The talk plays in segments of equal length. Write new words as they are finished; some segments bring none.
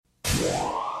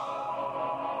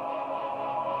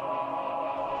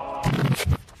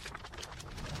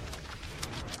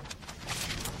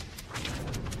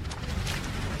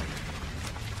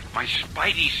My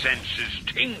spidey sense is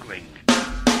tingling.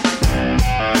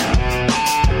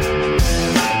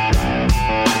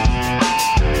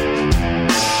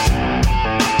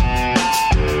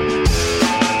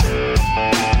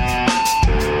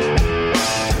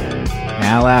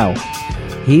 Hello.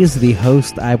 He's the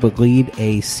host I would lead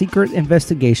a secret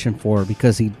investigation for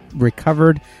because he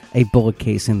recovered a bullet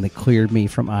casing that cleared me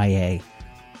from IA.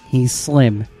 He's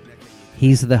Slim.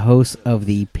 He's the host of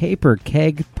the Paper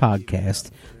Keg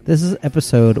podcast. This is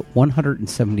episode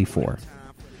 174.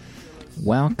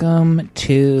 Welcome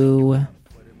to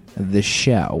the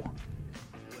show.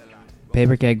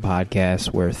 Paper Keg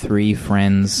podcast, where three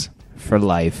friends for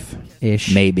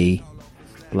life-ish, maybe,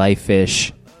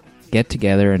 life-ish, get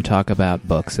together and talk about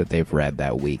books that they've read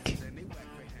that week.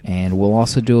 And we'll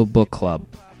also do a book club.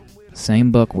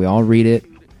 Same book, we all read it,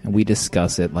 and we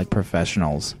discuss it like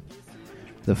professionals.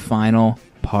 The final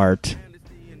part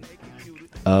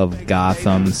of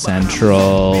Gotham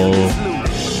Central.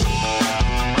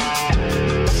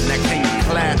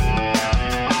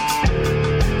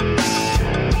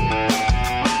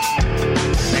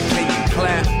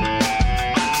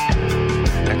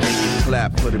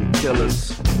 Clap for them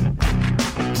killers.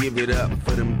 Give it up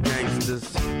for them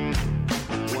gangsters.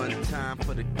 One time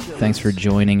for the killers. Thanks for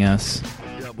joining us.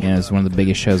 Yeah, it's one of the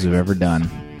biggest shows we've ever done.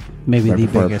 Maybe the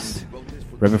biggest.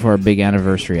 Right before our big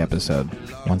anniversary episode,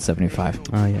 175.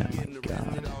 Oh, yeah, my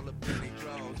God.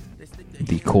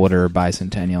 The quarter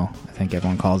bicentennial, I think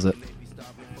everyone calls it.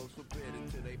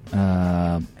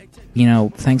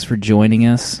 Thanks for joining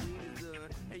us.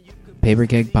 Paper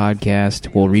Keg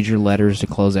Podcast. We'll read your letters to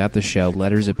close out the show.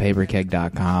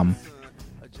 letters@paperkeg.com.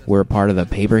 We're a part of the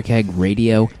Paper Keg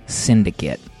Radio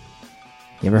Syndicate.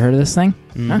 You ever heard of this thing?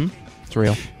 Mm-hmm. Huh? It's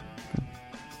real.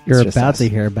 You're It's about us. to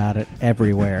hear about it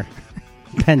everywhere.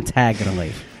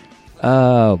 Pentagonally.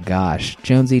 Oh, gosh.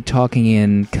 Jonesy talking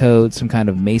in code, some kind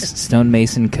of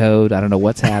stonemason code. I don't know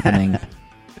what's happening.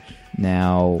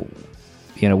 Now,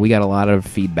 we got a lot of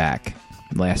feedback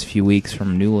the last few weeks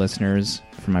from new listeners,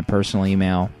 from my personal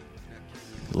email.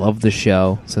 Love the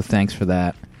show, so thanks for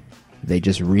that. They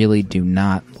just really do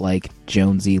not like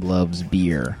Jonesy Loves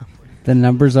Beer. The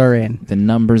numbers are in. The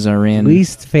numbers are in.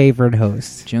 Least favorite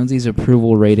host. Jonesy's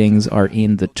approval ratings are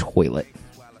in the toilet.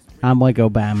 I'm like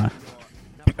Obama.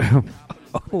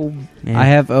 Oh, I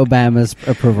have Obama's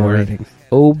approval ratings.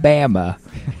 Obama.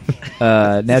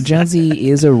 Now, Jonesy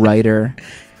is a writer.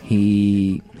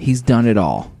 He's done it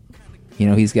all.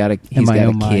 He's got a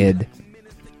kid.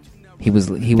 He was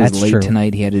That's late true.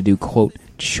 tonight. He had to do, quote,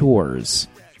 chores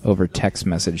over text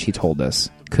message, he told us.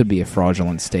 Could be a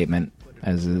fraudulent statement,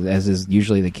 as is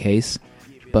usually the case.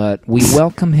 But we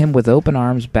welcome him with open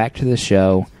arms back to the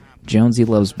show. Jonesy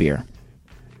Loves Beer.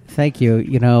 Thank you.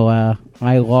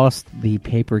 I lost the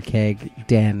Paper Keg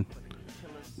den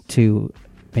to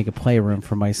make a playroom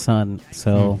for my son.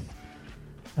 So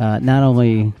not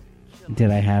only did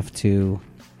I have to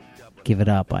give it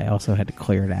up, I also had to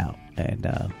clear it out. And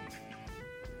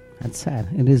that's sad.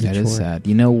 It is a chore. That is sad.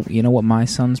 You know what my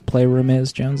son's playroom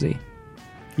is, Jonesy?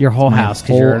 Your whole My house,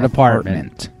 because you're whole an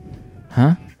apartment.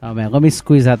 Huh? Oh, man. Let me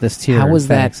squeeze out this tear. How and was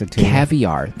that fax it to you.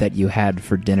 caviar that you had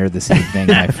for dinner this evening,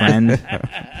 my friend?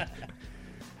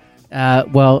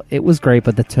 Well, it was great,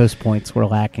 but the toast points were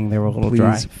lacking. They were a little Please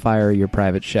dry. fire your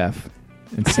private chef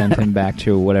and send him back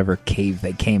to whatever cave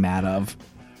they came out of.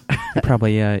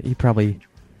 he probably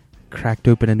cracked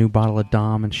open a new bottle of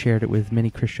Dom and shared it with Mini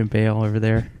Christian Bale over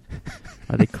there.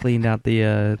 While they cleaned out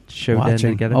the show den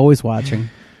Watching. together. Always watching.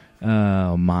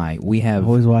 Oh, my. We have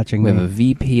Always watching. We have me. a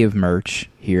VP of merch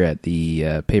here at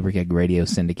the Paper Keg Radio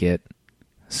Syndicate.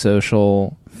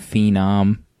 Social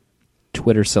phenom.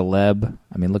 Twitter celeb.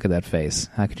 I mean, look at that face.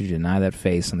 How could you deny that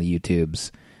face on the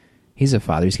YouTubes? He's a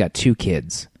father. He's got 2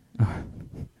 kids.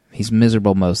 He's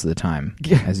miserable most of the time,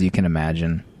 as you can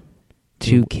imagine.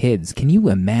 2 kids. Can you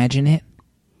imagine it?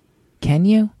 Can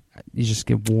you? You just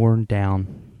get worn down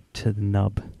to the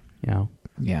nub,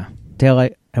 Yeah. Dale,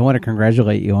 I want to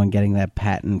congratulate you on getting that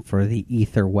patent for the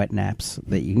ether wet naps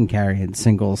that you can carry in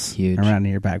singles Huge. around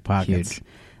in your back pockets. Huge.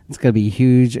 It's going to be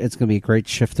huge. It's going to be a great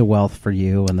shift of wealth for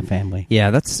you and the family. Yeah,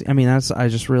 I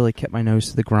just really kept my nose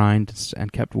to the grind and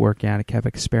kept working at it, kept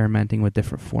experimenting with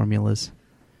different formulas.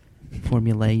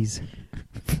 Formulaes.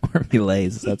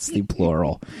 Formulaes. That's the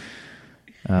plural.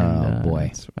 Oh,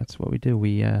 boy. That's what we do.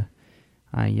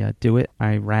 I do it.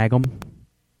 I rag them,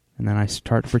 and then I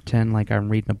start to pretend like I'm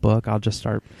reading a book. I'll just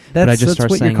start. That's, but I just that's start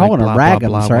what saying you're calling like, a blah, ragums,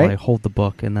 blah, blah, right? while I hold the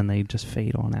book, and then they just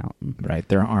fade on out. Right,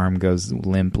 their arm goes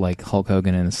limp like Hulk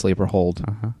Hogan in a sleeper hold,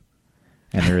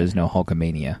 and there is no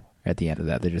Hulkamania at the end of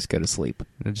that. They just go to sleep.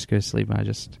 I just go to sleep, and I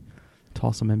just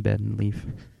toss them in bed and leave.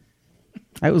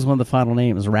 That was one of the final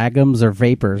names, Ragums or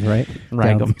Vapors, right?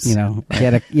 Ragums. You know,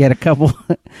 you had a couple,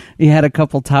 you had a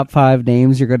couple top 5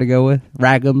 names you're going to go with.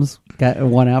 Ragums got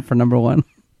one out for number 1.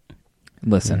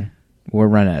 Listen, we're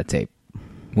running out of tape.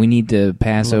 We need to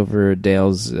pass over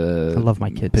Dale's I love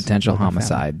my kids. potential I love my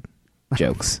homicide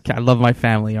jokes. I love my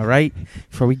family. All right,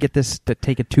 before we get this to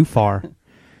take it too far.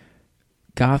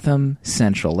 Gotham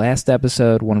Central. Last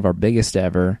episode, one of our biggest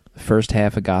ever. The first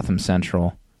half of Gotham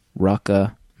Central.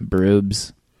 Rucka,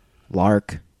 Brubes,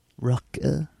 Lark.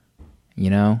 Rucka. You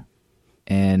know?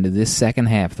 And this second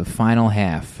half, the final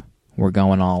half, we're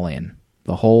going all in.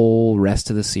 The whole rest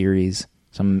of the series,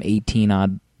 some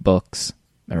 18-odd books,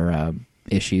 or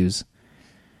issues.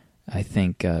 I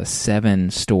think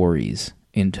 7 stories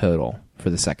in total for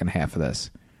the second half of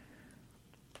this.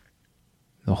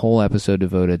 The whole episode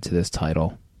devoted to this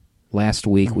title. Last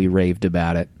week we raved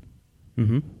about it.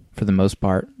 Mm-hmm. For the most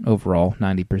part, overall,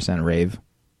 90% rave.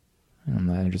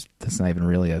 That's not even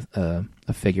really a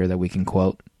figure that we can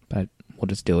quote, but we'll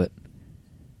just do it.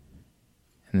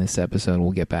 In this episode,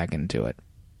 we'll get back into it.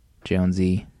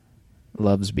 Jonesy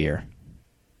loves beer.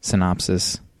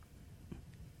 Synopsis.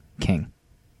 King.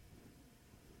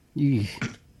 Eugh.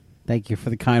 Thank you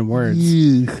for the kind words.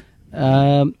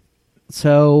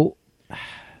 So,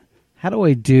 how do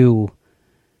I do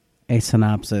a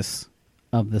synopsis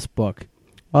of this book?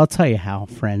 Well, I'll tell you how,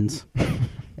 friends.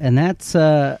 And that's,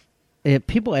 if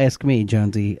people ask me,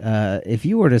 Jonesy, if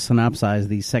you were to synopsize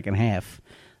the second half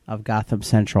of Gotham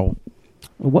Central,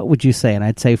 what would you say? And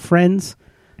I'd say, friends,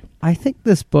 I think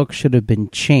this book should have been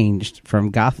changed from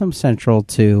Gotham Central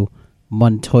to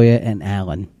Montoya and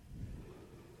Allen.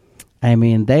 I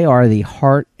mean, they are the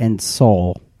heart and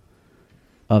soul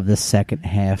of the second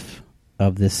half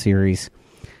of this series.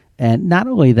 And not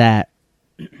only that,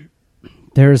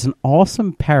 there is an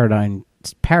awesome paradigm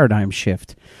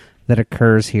shift that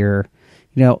occurs here.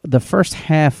 You know, the first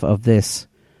half of this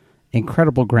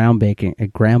incredible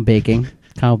groundbreaking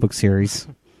comic book series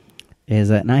is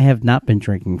that, and I have not been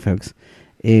drinking, folks,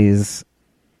 is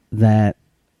that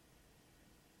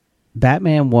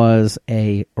Batman was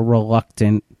a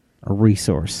reluctant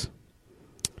resource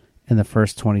in the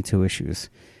first 22 issues.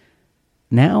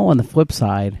 Now, on the flip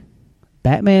side,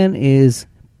 Batman is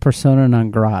persona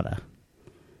non grata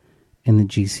in the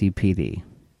GCPD.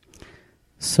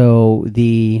 So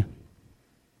the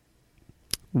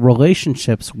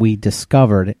relationships we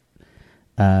discovered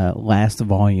last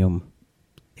volume,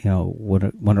 you know,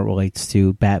 when it relates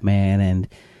to Batman and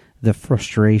the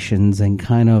frustrations and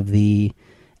kind of the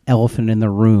elephant in the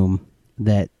room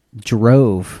that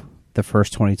drove the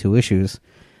first 22 issues,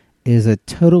 is a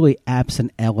totally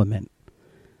absent element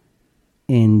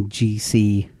in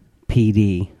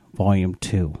GCPD Volume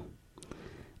 2.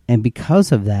 And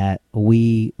because of that,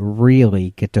 we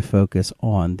really get to focus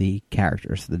on the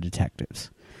characters, the detectives.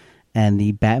 And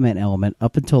the Batman element,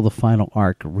 up until the final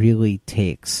arc, really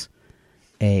takes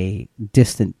a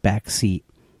distant backseat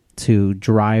to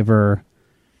Driver,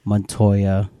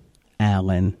 Montoya,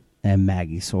 Allen, and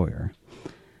Maggie Sawyer.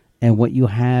 And what you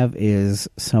have is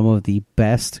some of the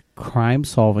best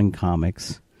crime-solving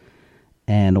comics,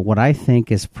 and what I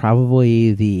think is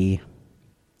probably the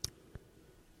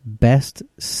best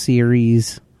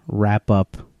series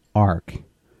wrap-up arc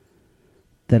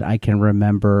that I can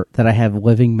remember, that I have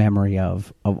living memory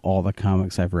of all the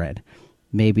comics I've read.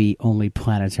 Maybe only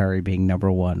Planetary being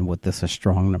number 1, with this a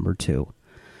strong number 2.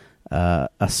 A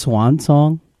swan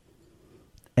song,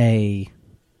 it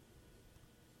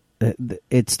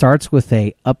starts with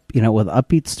with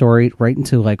upbeat story right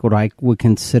into like what I would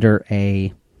consider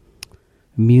a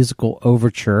musical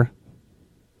overture,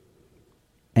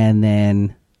 and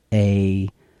then a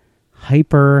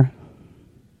hyper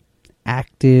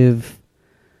active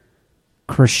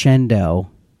crescendo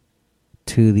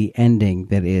to the ending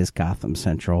that is Gotham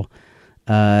Central.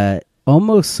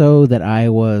 Almost so that I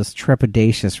was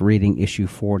trepidatious reading issue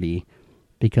 40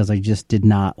 because I just did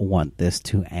not want this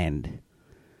to end.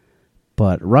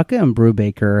 But Rucka and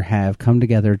Brubaker have come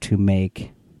together to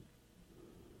make,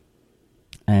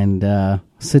 and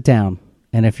sit down,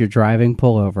 and if you're driving,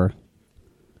 pull over.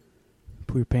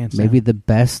 Pull your pants Maybe down.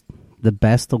 the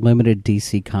best limited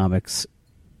DC comics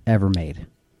ever made.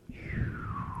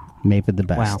 Maybe the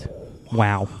best.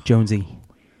 Wow, Jonesy.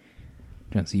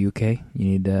 Jonesy, you okay? You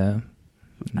need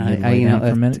Lay down for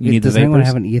a minute? You need does the anyone vapors?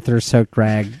 have an ether-soaked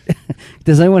rag?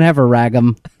 Does anyone have a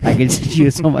ragum I could just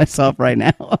use on myself right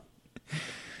now?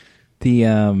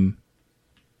 The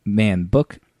man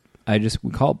book.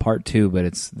 We call it part 2, but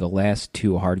it's the last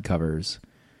 2 hardcovers.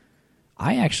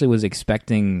 I actually was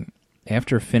expecting,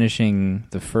 after finishing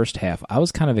the first half, I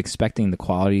was kind of expecting the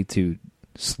quality to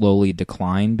slowly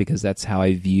decline because that's how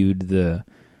I viewed the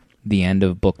end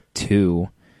of book 2.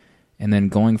 And then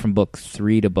going from book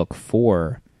 3 to book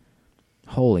 4,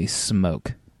 holy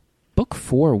smoke. Book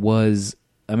 4 was,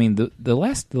 I mean, the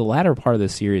latter part of the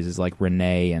series is like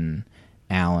Renee and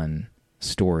Alan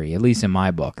story, at least in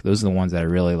my book. Those are the ones that I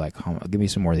really like. Oh, give me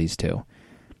some more of these 2.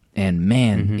 And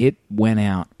man, it went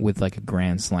out with like a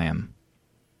grand slam.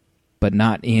 But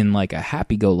not in like a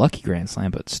happy-go-lucky grand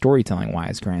slam, but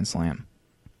storytelling-wise grand slam.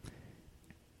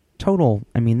 Total,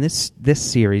 I mean, this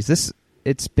series,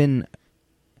 it's been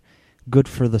good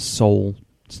for the soul,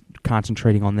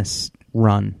 concentrating on this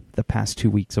run the past 2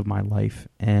 weeks of my life,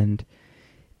 and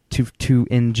to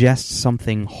ingest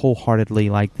something wholeheartedly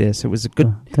like this, it was a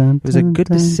good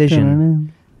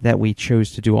decision that we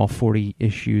chose to do all 40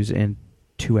 issues in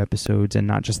 2 episodes and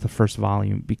not just the first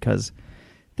volume, because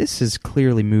this has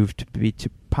clearly moved to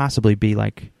possibly be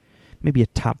like maybe a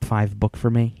top 5 book for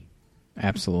me.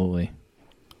 Absolutely.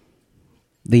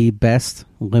 The best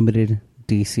limited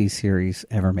DC series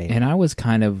ever made. And I was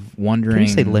kind of wondering... Can you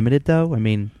say limited, though? I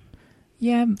mean...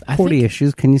 Yeah, 40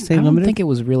 issues. Can you say limited? I don't think it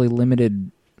was really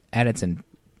limited at its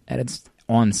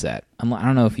onset. I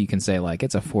don't know if you can say, like,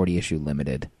 it's a 40-issue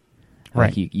limited.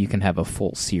 Right. Like, you can have a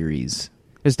full series.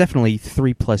 There's definitely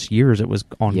 3+ years it was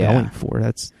ongoing for.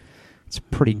 It's a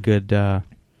pretty good...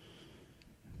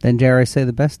 Then dare I say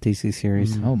the best DC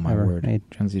series Oh, my ever word. made.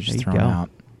 Jonesy's just There you throwing go. out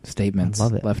statements I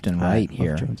love it. left and I right love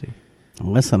here. Jonesy.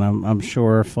 Listen, I'm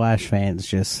sure Flash fans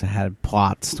just had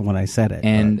plots when I said it.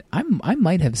 And I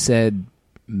might have said,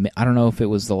 I don't know if it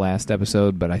was the last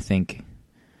episode, but I think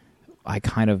I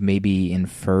kind of maybe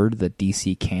inferred that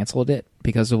DC canceled it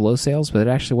because of low sales, but it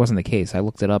actually wasn't the case. I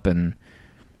looked it up, and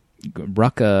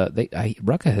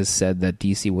Rucka has said that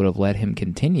DC would have let him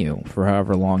continue for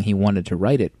however long he wanted to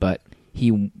write it, but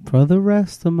for the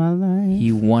rest of my life,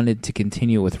 he wanted to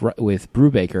continue with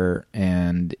Brubaker,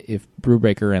 and if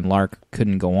Brubaker and Lark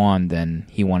couldn't go on, then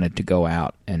he wanted to go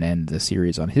out and end the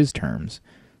series on his terms.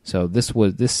 So this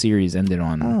series ended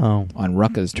on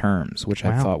Rucka's terms, which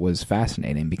I thought was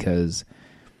fascinating, because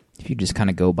if you just kind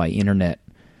of go by internet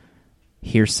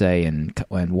hearsay and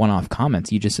one-off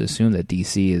comments, you just assume that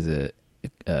DC is a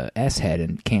S-head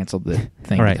and canceled the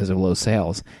thing because of low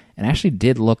sales. And I actually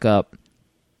did look up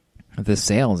the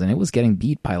sales, and it was getting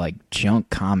beat by like Junk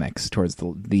Comics towards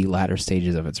the latter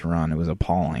stages of its run. It was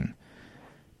appalling.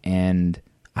 And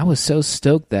I was so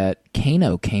stoked that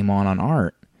Kano came on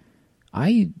art.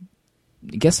 I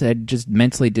guess I just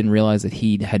mentally didn't realize that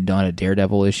he had done a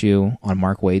Daredevil issue on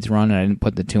Mark Waid's run, and I didn't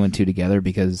put the 2 and 2 together,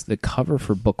 because the cover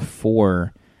for book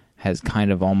 4 has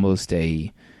kind of almost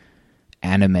a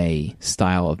anime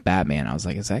style of Batman. I was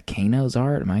like, is that Kano's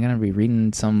art? Am I going to be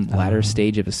reading some latter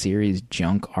stage of a series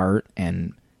Junk art?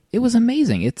 And it was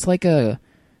amazing. It's like a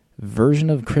version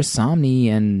of Chris Samnee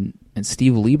and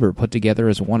Steve Lieber put together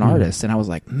as one artist. And I was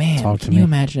like, man, can you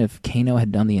imagine if Kano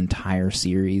had done the entire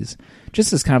series?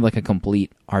 Just as kind of like a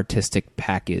complete artistic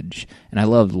package. And I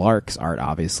loved Lark's art,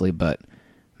 obviously, but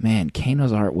man,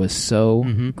 Kano's art was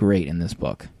so great in this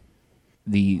book.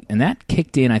 And that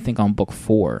kicked in, I think, on book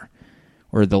 4,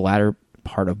 or the latter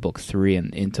part of book 3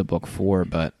 and into book 4.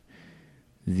 But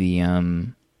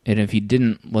and if you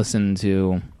didn't listen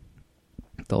to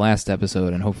the last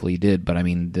episode, and hopefully you did, but I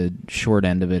mean, the short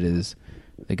end of it is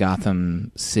the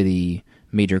Gotham City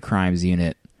Major Crimes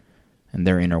Unit and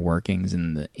their inner workings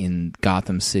in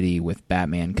Gotham City, with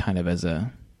Batman kind of as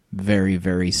a very,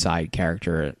 very side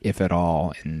character, if at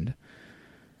all. And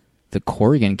the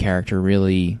Corrigan character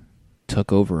really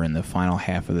took over in the final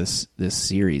half of this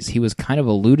series. He was kind of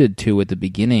alluded to at the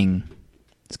beginning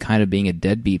as kind of being a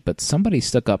deadbeat, but somebody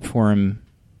stuck up for him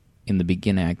in the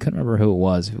beginning. I couldn't remember who it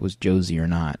was, if it was Josie or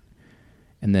not.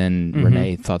 And then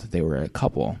Renee thought that they were a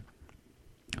couple.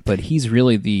 But he's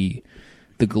really the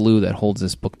glue that holds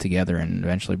this book together and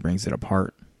eventually brings it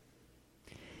apart.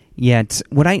 Yeah,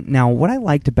 what I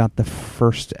liked about the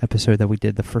first episode that we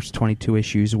did, the first 22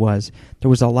 issues, was there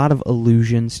was a lot of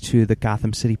allusions to the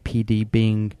Gotham City PD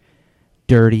being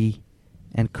dirty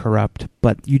and corrupt,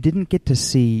 but you didn't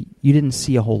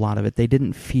see a whole lot of it. They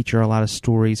didn't feature a lot of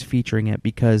stories featuring it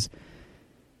because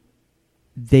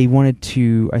they wanted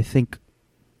to. I think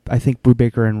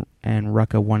Brubaker and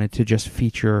Rucka wanted to just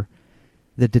feature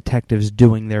the detectives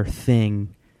doing their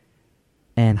thing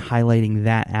and highlighting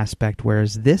that aspect,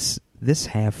 whereas this this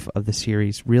half of the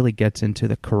series really gets into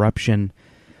the corruption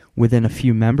within a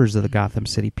few members of the Gotham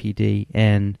City PD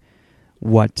and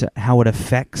how it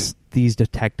affects these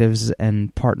detectives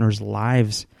and partners'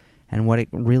 lives and what it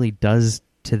really does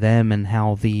to them, and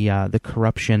how the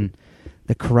corruption,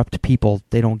 the corrupt people,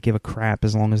 they don't give a crap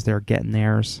as long as they're getting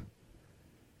theirs.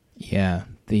 Yeah.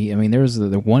 There was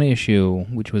the one issue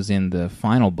which was in the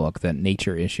final book, that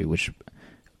Nature issue, which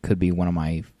could be one of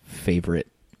my favorite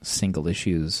single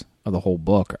issues of the whole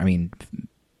book.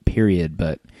 Period.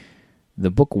 But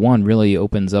the book one really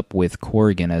opens up with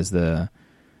Corrigan as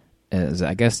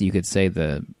I guess you could say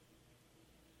the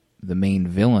main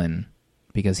villain,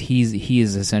 because he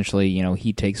is essentially,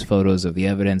 he takes photos of the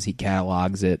evidence, he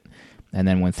catalogs it, and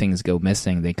then when things go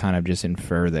missing, they kind of just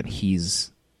infer that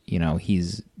he's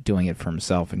doing it for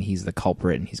himself and he's the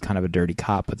culprit and he's kind of a dirty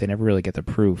cop, but they never really get the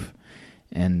proof.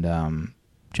 And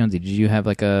Jonesy, did you have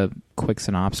like a quick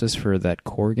synopsis for that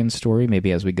Corrigan story,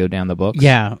 maybe as we go down the books?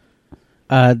 Yeah.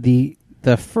 The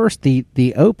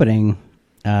opening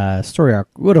story arc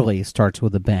literally starts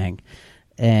with a bang.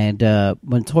 And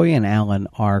Montoya and Allen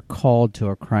are called to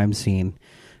a crime scene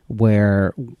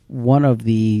where one of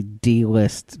the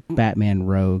D-list Batman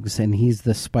rogues, and he's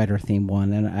the Spider-themed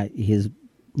one, and his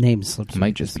name slips. It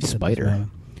might just be Spider.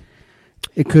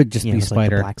 It could just be Like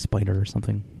Spider. the Black Spider or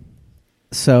something.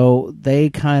 So they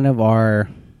kind of are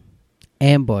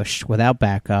ambushed without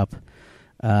backup.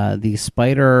 The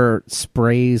Spider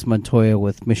sprays Montoya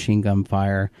with machine gun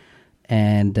fire,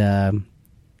 and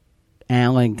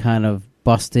Allen kind of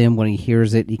busts in when he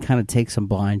hears it. He kind of takes some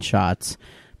blind shots,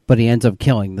 but he ends up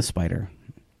killing the Spider.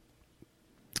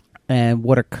 And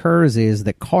what occurs is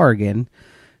that Corrigan,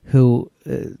 who,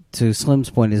 to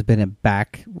Slim's point, has been a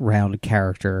background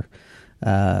character,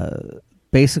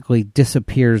 basically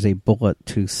disappears a bullet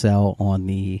to sell on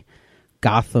the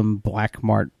Gotham black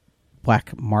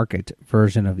market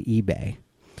version of eBay.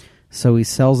 So he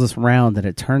sells this round, and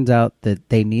it turns out that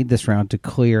they need this round to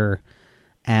clear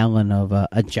Allen of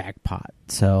a jackpot.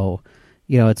 So,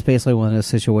 it's basically one of those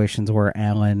situations where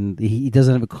Allen, he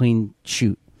doesn't have a clean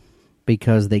shoot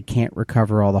because they can't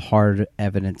recover all the hard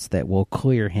evidence that will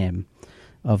clear him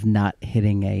of not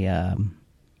hitting a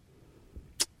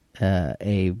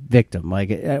victim. Like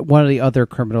one of the other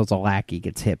criminals, a lackey,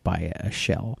 gets hit by a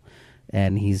shell,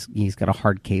 and he's got a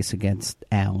hard case against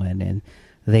Allen, and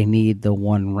they need the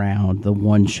one round, the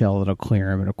one shell that'll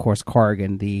clear him. And of course,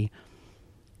 Corrigan, the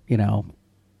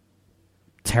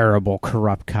terrible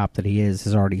corrupt cop that he is,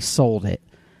 has already sold it,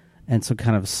 and so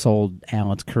kind of sold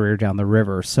Allen's career down the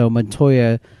river. So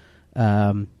Montoya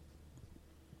goes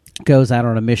out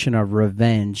on a mission of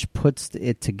revenge, puts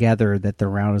it together that the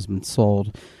round has been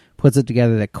sold, puts it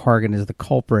together that Corrigan is the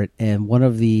culprit, and one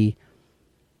of the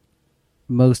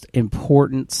most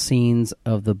important scenes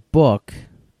of the book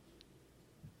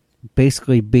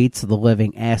basically beats the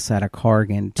living ass out of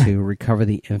Corrigan to recover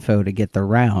the info to get the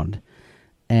round.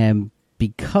 And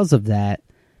because of that,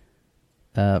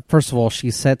 first of all,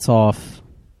 she sets off,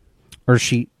 or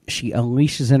she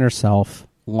unleashes in herself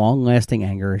long-lasting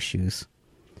anger issues.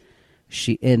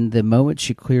 In the moment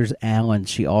she clears Allen,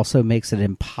 she also makes it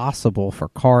impossible for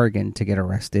Corrigan to get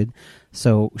arrested.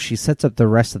 So she sets up the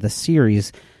rest of the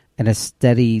series in a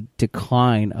steady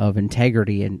decline of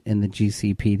integrity in the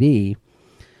GCPD.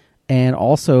 And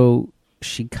also,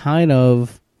 she kind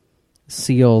of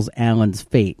seals Allen's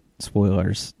fate,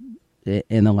 spoilers,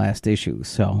 in the last issue.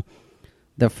 So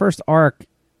the first arc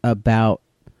about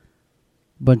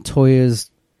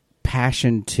Montoya's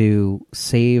passion to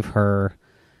save her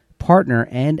partner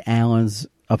and Allen's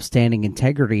upstanding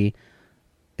integrity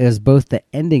is both the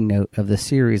ending note of the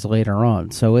series later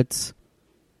on. So it's,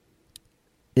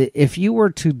 if you were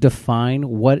to define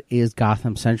what is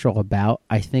Gotham Central about,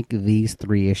 I think these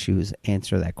three issues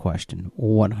answer that question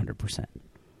 100%.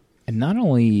 And not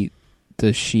only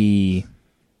does she,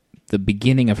 the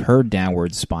beginning of her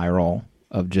downward spiral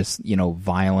of just,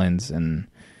 violence and,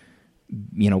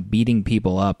 beating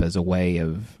people up as a way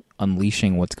of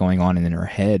unleashing what's going on in her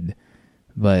head,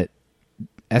 but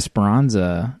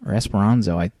Esperanzo,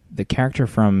 the character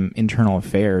from Internal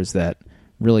Affairs that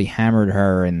really hammered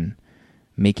her and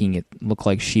making it look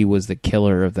like she was the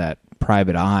killer of that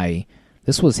private eye,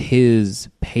 this was his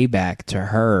payback to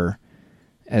her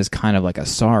as kind of like a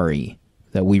sorry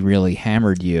that we really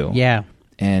hammered you. Yeah.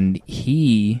 And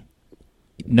he,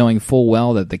 knowing full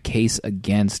well that the case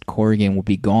against Corrigan will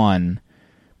be gone,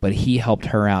 but he helped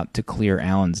her out to clear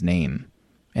Allen's name.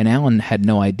 And Allen had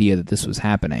no idea that this was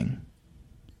happening,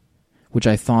 which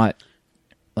I thought,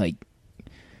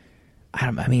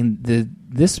 I mean,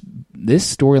 this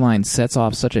storyline sets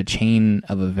off such a chain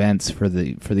of events for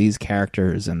these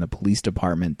characters and the police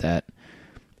department that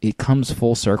it comes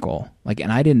full circle. Like,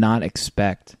 and I did not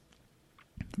expect.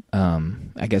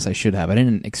 I guess I should have. I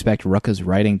didn't expect Rucka's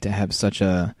writing to have such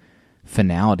a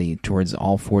finality towards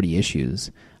all 40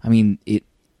 issues. I mean,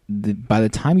 by the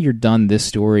time you're done this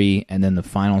story and then the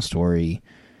final story,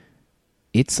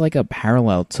 it's like a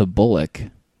parallel to Bullock,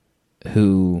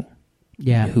 who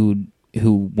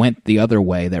went the other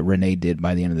way that Renee did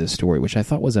by the end of this story, which I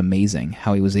thought was amazing.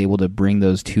 How he was able to bring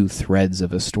those two threads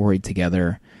of a story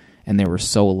together, and they were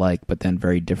so alike, but then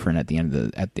very different at the end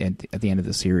of the end of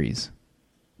the series.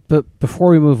 But before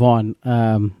we move on,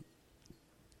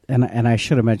 and I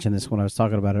should have mentioned this when I was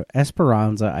talking about it,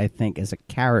 Esperanza, I think, as a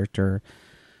character,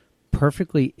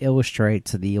 perfectly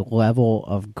illustrates the level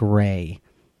of gray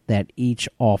that each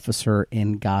officer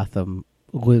in Gotham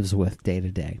lives with day to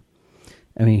day.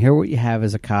 I mean, here what you have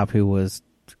is a cop who was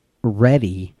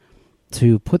ready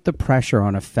to put the pressure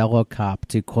on a fellow cop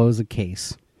to close a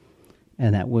case,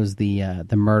 and that was the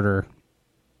murder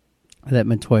that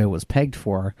Montoya was pegged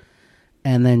for,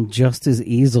 and then just as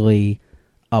easily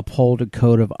uphold a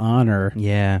code of honor,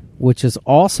 which is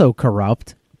also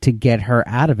corrupt, to get her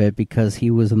out of it because he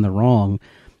was in the wrong.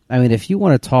 I mean, if you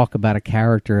want to talk about a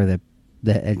character that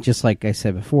and just like I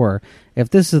said before, if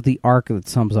this is the arc that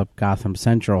sums up Gotham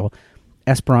Central,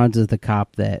 Esperanza is the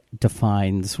cop that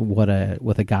defines what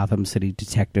a Gotham City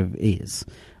detective is.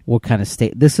 What kind of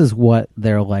state? This is what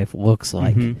their life looks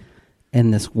like in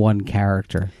this one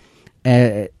character,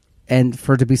 and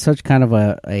for it to be such kind of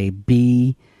a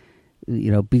B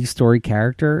story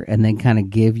character, and then kind of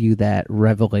give you that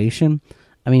revelation.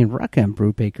 I mean, Rucka and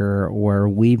Brubaker were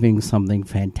weaving something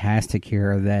fantastic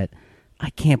here that I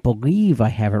can't believe I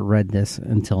haven't read this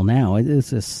until now. It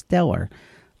is stellar.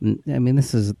 I mean,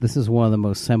 this is one of the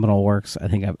most seminal works I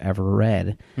think I've ever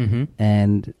read.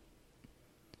 And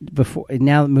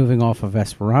now moving off of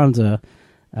Esperanza,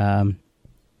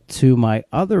 to my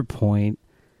other point,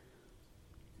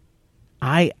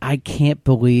 I can't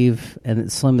believe,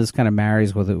 and Slim, this kind of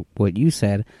marries with what you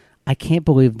said, I can't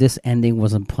believe this ending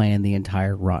wasn't planned the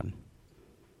entire run.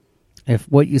 If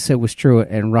what you said was true,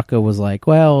 and Rucka was like,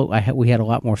 well, we had a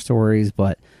lot more stories,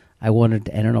 but I wanted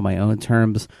to end it on my own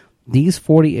terms, these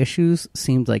 40 issues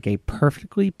seemed like a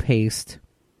perfectly paced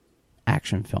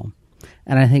action film.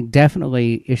 And I think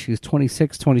definitely issues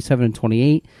 26, 27, and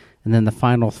 28, and then the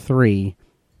final three,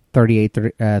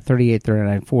 38,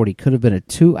 39, 40, could have been a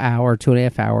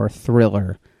 2.5 hour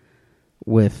thriller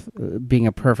with being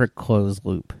a perfect closed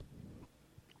loop.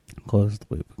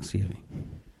 Excuse me.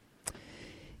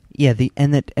 Yeah,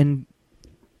 and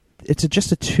it's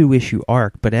just a 2-issue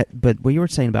arc, but what you were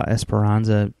saying about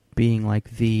Esperanza being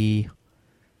like the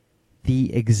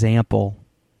example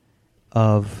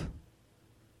of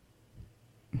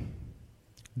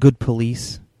good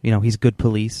police. You know, he's good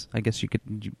police. I guess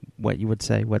what you would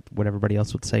say, what everybody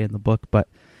else would say in the book, but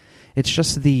it's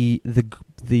just the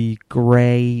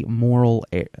gray moral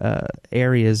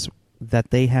areas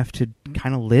that they have to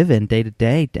kind of live in day to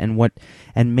day, and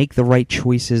make the right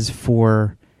choices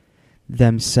for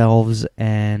themselves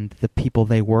and the people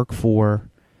they work for,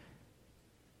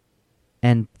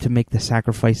 and to make the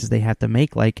sacrifices they have to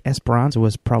make. Like Esperanza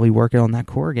was probably working on that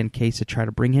Corrigan case to try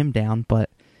to bring him down, but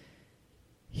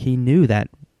he knew that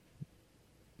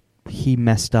he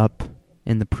messed up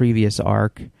in the previous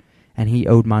arc, and he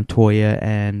owed Montoya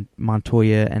and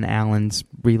Allen's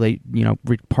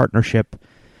partnership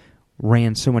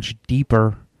ran so much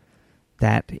deeper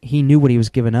that he knew what he was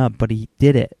giving up, but he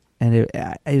did it, and it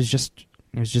was just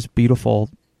beautiful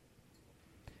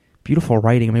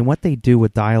writing. I mean, what they do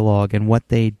with dialogue and what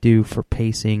they do for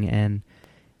pacing and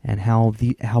how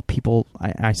people.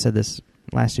 I said this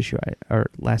last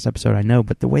episode, I know,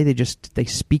 but the way they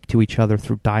speak to each other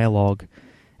through dialogue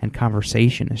and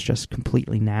conversation is just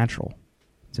completely natural.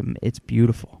 It's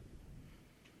beautiful.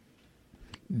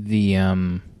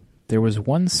 There was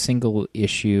one single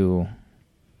issue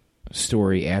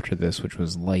story after this, which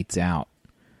was Lights Out,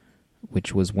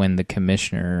 which was when the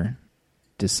commissioner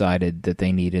decided that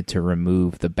they needed to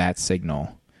remove the bat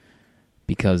signal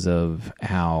because of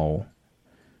how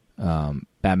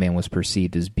Batman was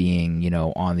perceived as being,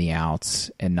 on the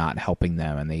outs and not helping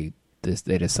them, and they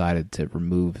decided to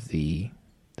remove the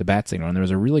bat signal. And there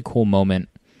was a really cool moment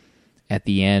at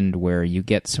the end where you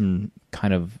get some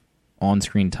kind of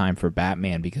on-screen time for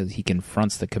Batman because he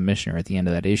confronts the commissioner at the end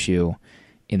of that issue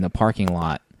in the parking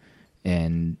lot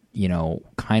and,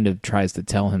 kind of tries to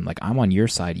tell him, like, I'm on your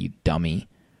side, you dummy.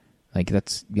 Like,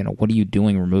 that's, what are you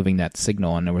doing removing that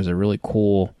signal? And there was a really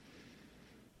cool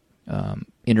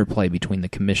interplay between the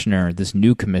commissioner, this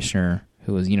new commissioner,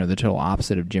 who was, the total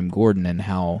opposite of Jim Gordon, and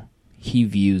how he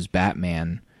views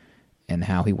Batman, and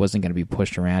how he wasn't going to be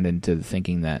pushed around into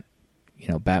thinking that,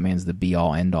 Batman's the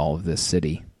be-all, end-all of this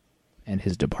city and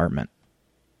his department.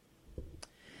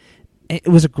 It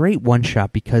was a great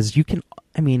one-shot because you can,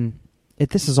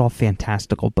 this is all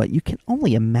fantastical, but you can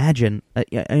only imagine,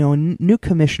 a new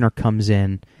commissioner comes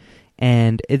in,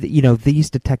 and, these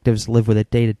detectives live with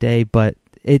it day to day, but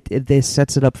it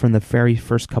sets it up from the very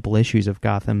first couple issues of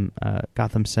Gotham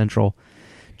Central.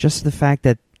 Just the fact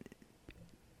that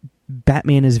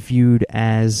Batman is viewed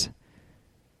as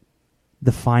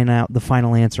the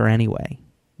final answer anyway.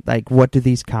 Like, what do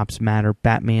these cops matter?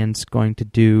 Batman's going to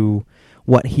do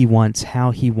what he wants,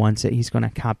 how he wants it. He's going to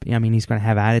he's going to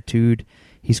have attitude.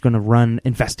 He's going to run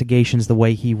investigations the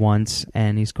way he wants,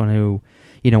 and he's going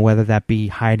to, whether that be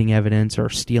hiding evidence or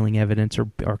stealing evidence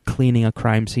or cleaning a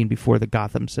crime scene before the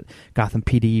Gotham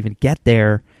PD even get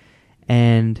there.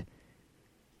 And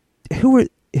who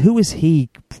is he?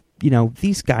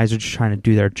 These guys are just trying to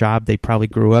do their job. They probably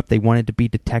grew up. They wanted to be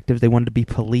detectives. They wanted to be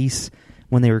police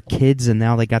when they were kids, and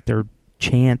now they got their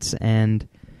chance, and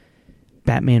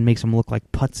Batman makes them look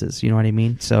like putzes. You know what I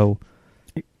mean? So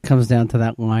it comes down to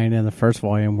that line in the first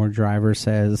volume where Driver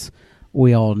says,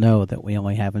 "We all know that we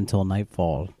only have until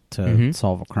nightfall to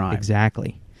solve a crime."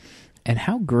 Exactly. And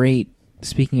how great,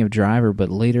 speaking of Driver, but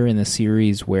later in the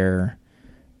series where,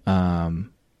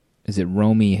 is it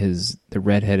Romy, the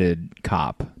redheaded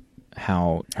cop?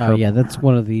 That's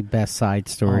one of the best side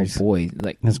stories. Oh boy,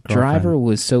 Driver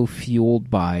was so fueled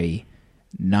by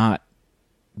not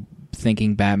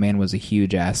thinking Batman was a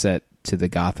huge asset to the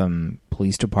Gotham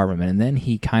Police Department, and then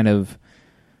he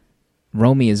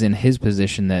Romy is in his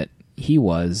position that he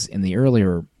was in the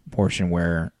earlier portion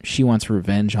where she wants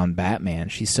revenge on Batman.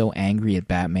 She's so angry at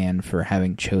Batman for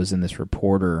having chosen this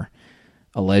reporter,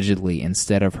 allegedly,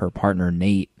 instead of her partner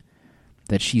Nate,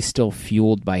 that she's still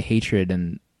fueled by hatred,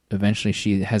 and eventually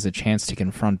she has a chance to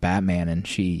confront Batman, and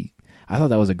I thought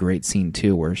that was a great scene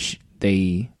too, where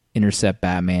they intercept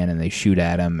Batman and they shoot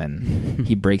at him, and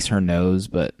he breaks her nose,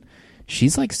 but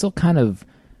she's still kind of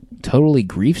totally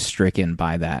grief-stricken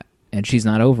by that, and she's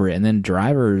not over it. And then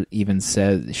Driver even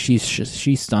says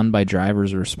she's stunned by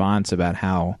Driver's response about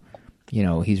how,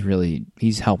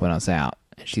 he's helping us out,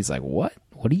 and she's like, what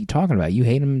are you talking about? You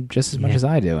hate him just as much as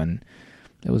I do. And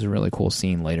it was a really cool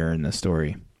scene later in the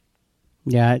story.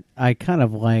 Yeah, I kind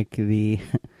of like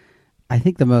I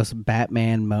think the most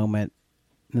Batman moment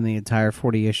in the entire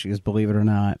 40 issues, believe it or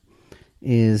not,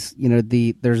 is,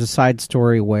 there's a side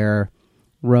story where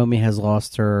Romy has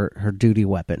lost her duty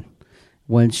weapon.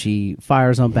 When she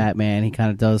fires on Batman, he kind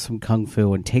of does some kung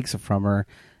fu and takes it from her,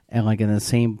 and in the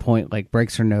same point,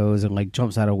 breaks her nose and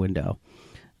jumps out a window.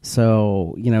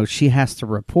 So, she has to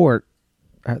report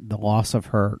the loss of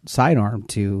her sidearm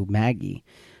to Maggie,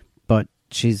 but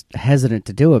she's hesitant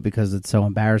to do it because it's so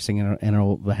embarrassing, and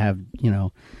it'll have,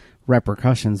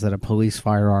 repercussions that a police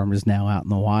firearm is now out in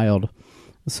the wild.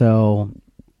 So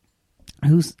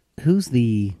who's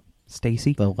the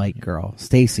Stacy? The light girl.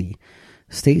 Stacy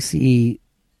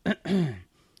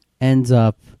ends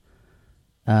up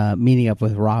meeting up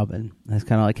with Robin. It's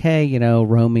kind of like, hey,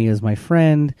 Romy is my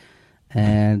friend,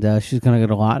 and she's going to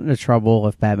get a lot into trouble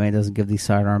if Batman doesn't give the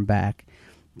sidearm back.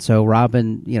 So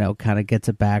Robin, kind of gets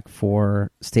it back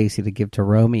for Stacy to give to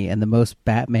Romy, and the most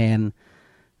Batman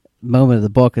moment of the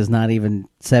book is not even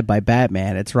said by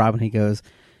Batman. It's Robin. He goes,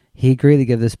 he agreed to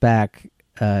give this back.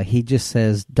 He just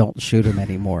says, don't shoot him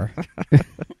anymore.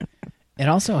 And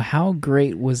also, how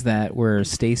great was that where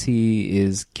Stacy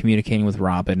is communicating with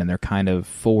Robin, and they're kind of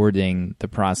forwarding the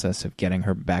process of getting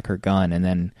her back her gun, and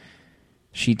then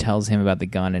she tells him about the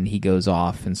gun, and he goes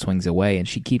off and swings away, and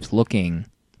she keeps looking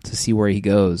to see where he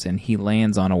goes, and he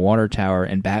lands on a water tower,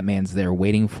 and Batman's there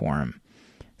waiting for him.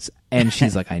 And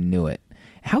she's like, I knew it.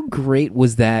 How great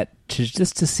was that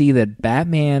just to see that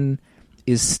Batman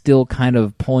is still kind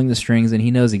of pulling the strings, and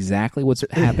he knows exactly what's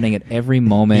happening at every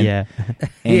moment. Yeah.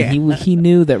 And he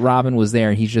knew that Robin was there,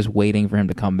 and he's just waiting for him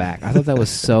to come back. I thought that was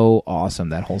so awesome,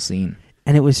 that whole scene.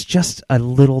 And it was just a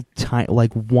little tiny,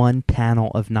 one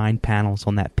panel of 9 panels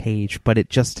on that page, but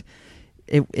it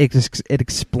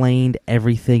explained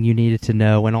everything you needed to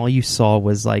know, and all you saw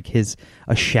was a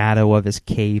shadow of his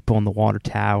cape on the water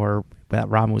tower that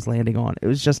Robin was landing on. It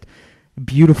was just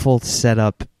beautiful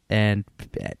setup and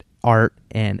art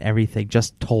and everything,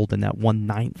 just told in that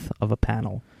 1/9 of a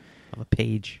panel of a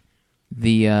page.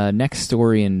 The next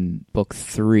story in book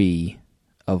 3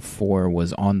 of 4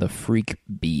 was On the Freak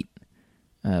Beat.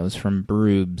 It was from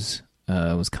Brubes.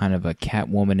 It was kind of a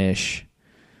Catwoman-ish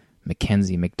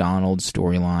Mackenzie McDonald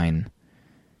storyline.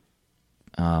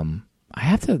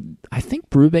 I think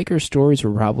Brubaker's stories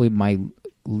were probably my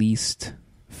least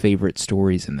favorite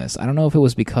stories in this. I don't know if it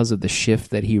was because of the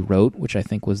shift that he wrote, which I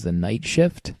think was the night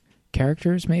shift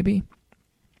characters, maybe.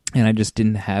 And I just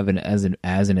didn't have as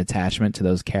an attachment to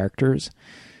those characters.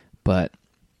 But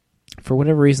for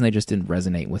whatever reason, they just didn't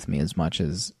resonate with me as much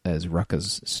as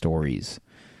Rucka's stories.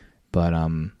 But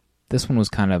this one was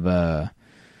kind of a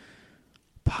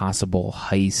possible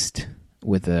heist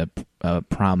with a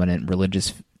prominent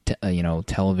religious,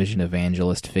 television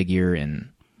evangelist figure,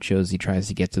 and Josie tries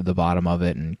to get to the bottom of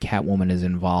it, and Catwoman is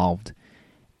involved.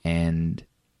 And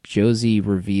Josie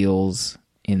reveals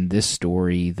in this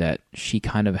story that she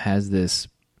kind of has this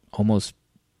almost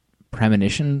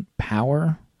premonition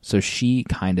power. So she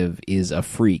kind of is a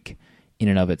freak in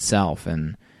and of itself,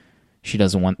 and she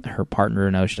doesn't want her partner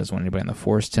to know. She doesn't want anybody on the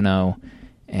force to know.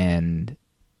 And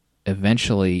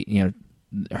eventually,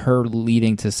 her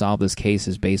leading to solve this case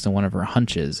is based on one of her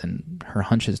hunches, and her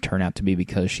hunches turn out to be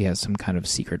because she has some kind of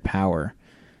secret power.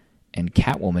 And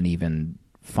Catwoman even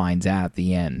finds out at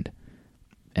the end,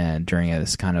 and during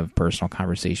this kind of personal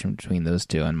conversation between those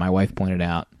two. And my wife pointed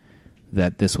out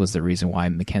that this was the reason why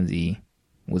Mackenzie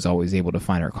was always able to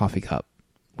find her coffee cup,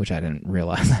 which I didn't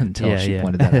realize until she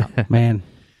pointed that out. Man,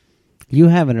 you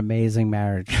have an amazing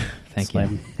marriage. Thank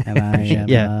Slim. you. And I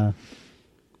am,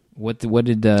 What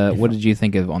did you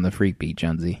think of On the Freak Beat,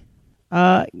 Jonesy?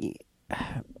 I'm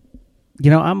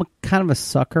kind of a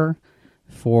sucker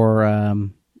for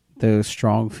those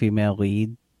strong female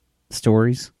lead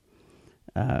stories.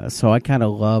 So I kind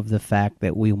of love the fact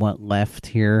that we went left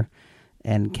here,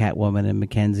 and Catwoman and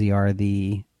Mackenzie are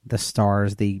the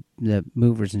stars, the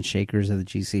movers and shakers of the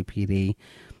GCPD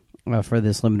for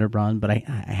this limited run. But I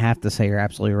have to say, you're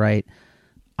absolutely right.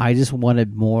 I just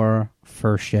wanted more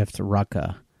first shift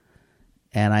Rucka,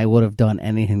 and I would have done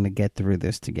anything to get through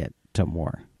this to get to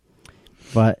more.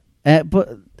 But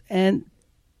kind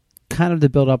of to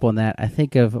build up on that, I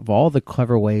think of all the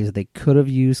clever ways they could have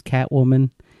used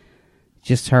Catwoman,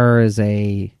 just her as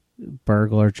a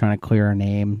burglar trying to clear her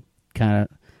name,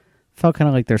 felt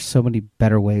like there's so many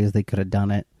better ways they could have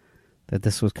done it, that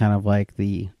this was kind of like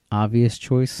the obvious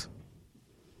choice.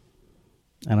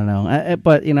 I don't know.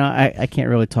 I can't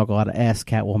really talk a lot of ass.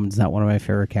 Catwoman's not one of my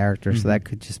favorite characters, so that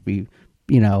could just be,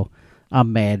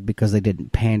 I'm mad because they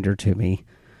didn't pander to me.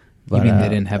 But, you mean they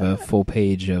didn't have a full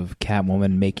page of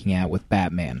Catwoman making out with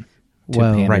Batman to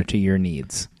pander to your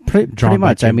needs? Pretty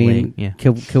much. I mean, yeah.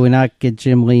 Can we not get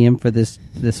Jim Lee in for this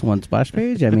one splash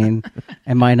page? I mean,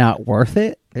 am I not worth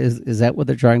it? Is that what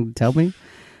they're trying to tell me?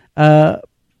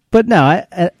 But no,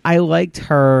 I liked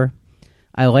her.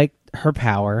 I liked her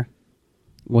power,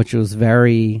 which was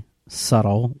very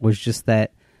subtle. Was just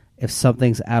that if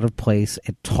something's out of place,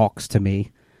 it talks to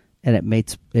me, and it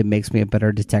makes me a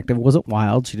better detective. It wasn't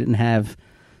wild. She didn't have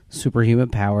superhuman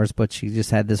powers, but she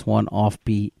just had this one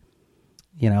offbeat,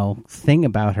 thing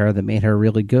about her that made her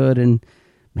really good. And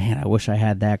man, I wish I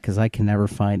had that, because I can never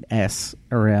find S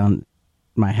around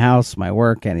my house, my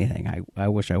work, anything. I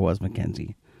wish I was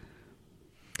Mackenzie.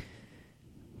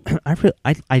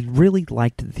 I really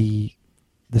liked the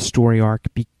story arc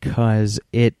because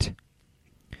it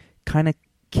kind of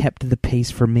kept the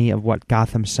pace for me of what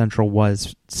Gotham Central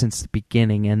was since the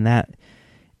beginning,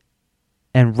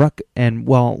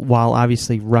 while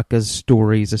obviously Rucka's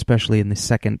stories, especially in the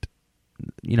second,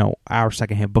 our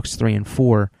second half, books 3 and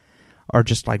 4, are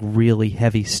just like really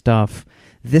heavy stuff.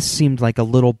 This seemed like a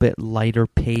little bit lighter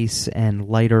pace and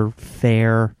lighter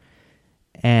fare,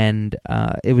 and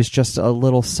it was just a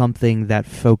little something that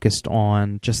focused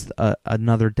on just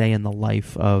another day in the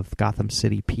life of Gotham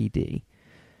City PD.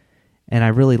 And I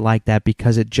really liked that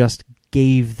because it just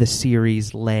gave the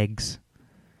series legs,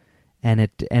 and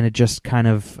it just kind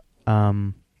of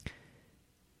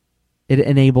it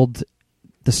enabled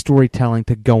the storytelling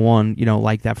to go on,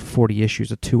 like that for 40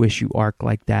 issues. A 2-issue arc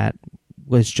like that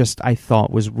was just, I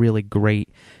thought, was really great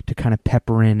to kind of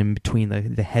pepper in between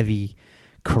the heavy,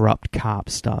 corrupt cop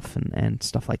stuff and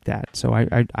stuff like that. So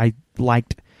I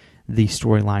liked the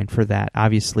storyline for that.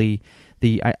 Obviously,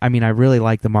 I really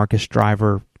like the Marcus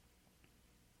Driver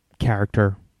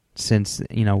character since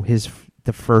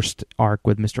the first arc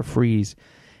with Mr. Freeze,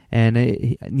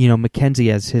 and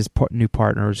Mackenzie as his new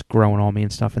partner is growing on me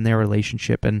and stuff, and their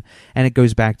relationship, and it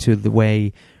goes back to the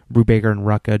way Brubaker and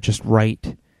Rucka just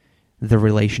write the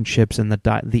relationships and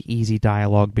the easy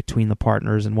dialogue between the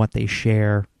partners and what they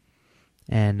share,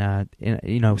 and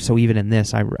so even in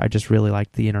this, I just really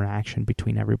liked the interaction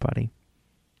between everybody.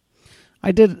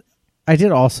 I did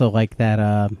also like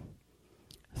that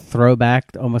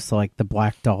throwback almost to like the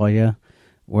Black Dahlia,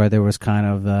 where there was kind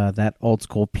of that old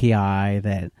school PI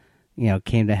that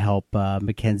came to help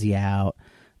Mackenzie out,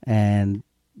 and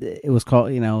it was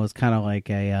called, it was kind of like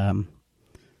a,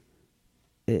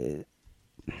 and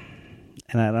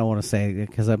I don't want to say it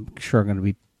because I'm sure I'm going to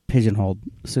be pigeonholed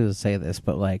as soon as I say this,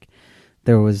 but like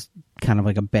there was kind of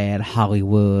like a bad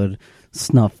Hollywood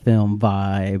snuff film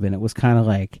vibe, and it was kind of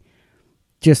like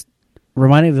just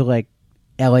reminded me of like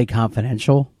L.A.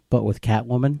 Confidential, but with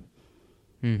Catwoman.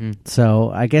 Mm-hmm. So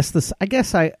I guess I could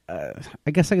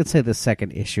say the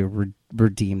second issue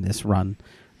redeemed this run,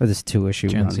 or this 2-issue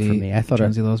run for me. I thought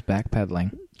Jonesy loves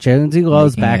backpedaling. Jonesy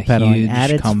loves Making backpedaling a huge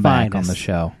at its comeback finest. on the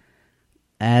show.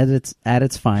 At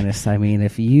its finest. I mean,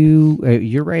 if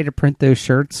you're ready to print those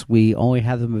shirts, we only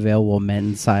have them available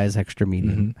men's size, extra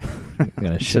medium. We're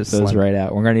gonna ship those right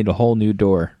out. We're gonna need a whole new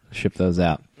door to ship those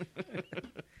out.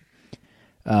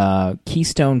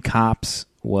 Keystone Cops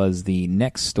was the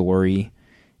next story,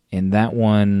 and that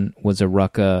one was a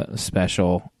Rucka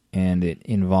special, and it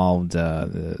involved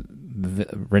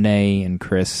Renee and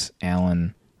Chris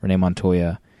Allen, Renee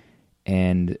Montoya,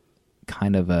 and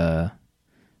kind of a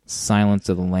Silence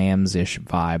of the Lambs-ish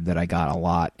vibe that I got a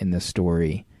lot in this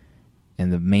story.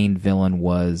 And the main villain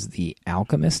was the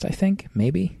Alchemist, I think,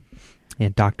 maybe? Yeah,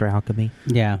 Dr. Alchemy.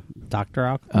 Yeah, Dr.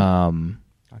 Alchemy.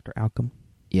 Dr. Alchem.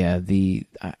 Yeah,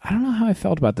 I don't know how I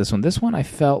felt about this one. This one I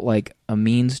felt like a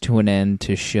means to an end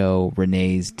to show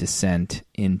Renee's descent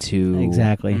into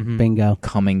Exactly. Mhm. Bingo.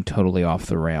 coming totally off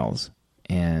the rails.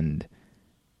 And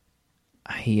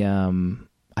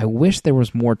I wish there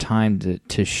was more time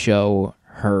to show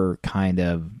her kind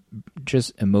of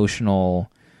just emotional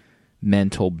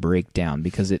mental breakdown,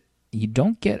 because you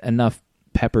don't get enough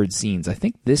peppered scenes. I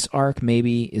think this arc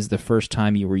maybe is the first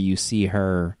time where you see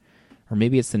her, or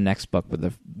maybe it's the next book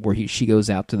where she goes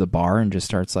out to the bar and just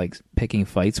starts like picking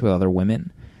fights with other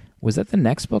women. Was that the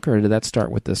next book, or did that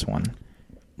start with this one?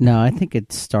 No, I think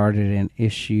it started in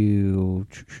issue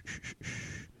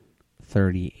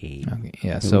 38. Okay,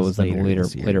 yeah, so it was like later in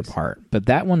the later series. part. But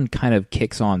that one kind of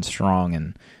kicks on strong,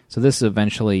 and so this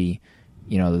eventually,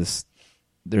 there's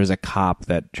a cop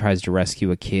that tries to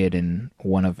rescue a kid in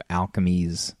one of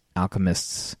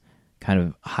alchemist's kind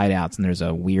of hideouts, and there's a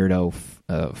weirdo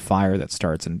fire that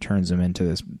starts and turns him into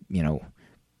this,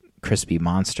 crispy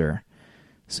monster.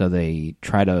 So they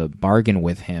try to bargain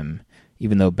with him,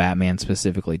 even though Batman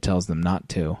specifically tells them not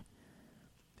to,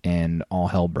 and all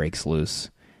hell breaks loose.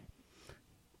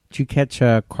 Did you catch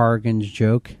Corrigan's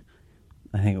joke?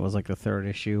 I think it was like the third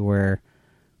issue where,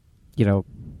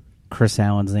 Chris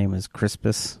Allen's name is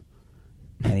Crispus,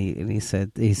 and he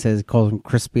called him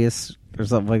Crispius or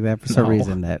something like that for some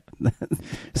reason.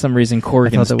 Some reason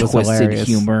Corrigan's that was twisted hilarious.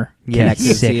 humor Yeah,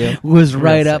 connected to you. was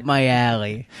right Real up sick. my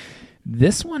alley.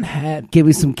 This one had... Give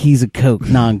me some keys of coke,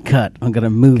 non-cut. I'm gonna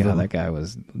move God, him. that guy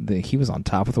he was on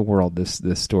top of the world. This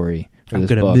story. Or I'm this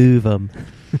gonna book. move them.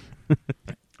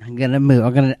 I'm gonna move.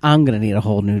 I'm gonna need a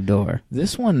whole new door.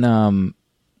 This one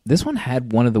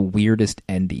had one of the weirdest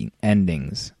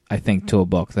endings, I think, to a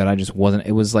book that I just wasn't.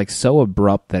 It was like so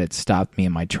abrupt that it stopped me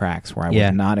in my tracks, where I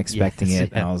was not expecting Yes,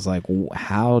 it, yeah. and I was like,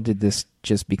 "How did this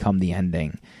just become the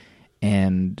ending?"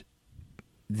 And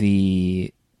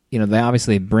they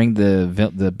obviously bring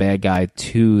the bad guy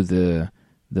to the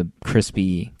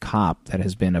crispy cop that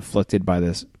has been afflicted by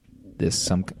this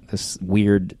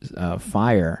weird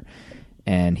fire,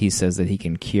 and he says that he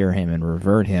can cure him and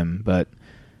revert him, but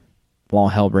all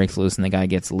hell breaks loose and the guy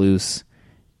gets loose,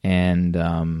 and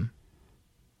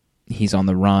he's on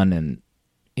the run and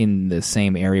in the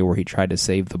same area where he tried to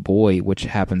save the boy, which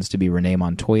happens to be Renee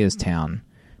Montoya's town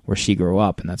where she grew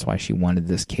up, and that's why she wanted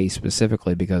this case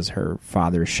specifically, because her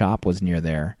father's shop was near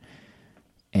there.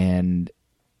 And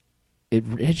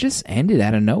it just ended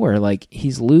out of nowhere. Like,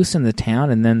 he's loose in the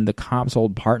town, and then the cop's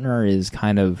old partner is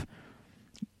kind of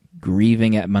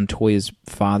grieving at Montoya's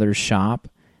father's shop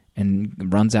and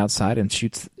runs outside and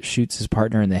shoots his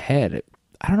partner in the head.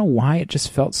 I don't know why it just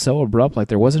felt so abrupt. Like,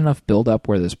 there wasn't enough build-up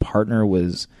where this partner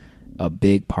was a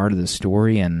big part of the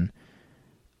story, and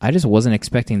I just wasn't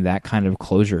expecting that kind of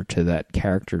closure to that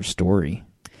character's story.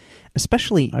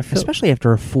 Especially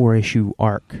after a 4-issue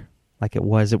arc like it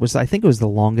was. I think it was the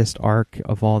longest arc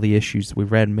of all the issues we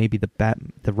read. Maybe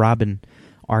the Robin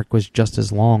arc was just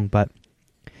as long, but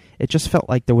it just felt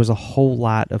like there was a whole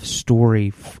lot of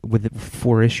story with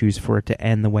 4 issues for it to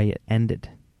end the way it ended.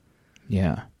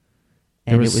 Yeah.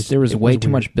 And There was way too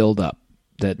weird. much build-up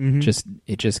that Mhm.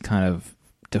 it just kind of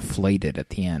deflated at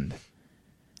the end.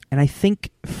 And I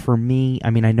think for me, I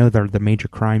mean, I know they're the Major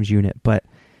Crimes Unit, but,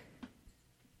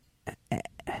 and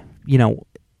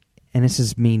this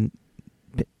is me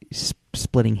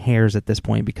splitting hairs at this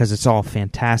point because it's all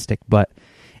fantastic, but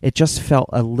it just felt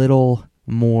a little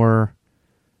more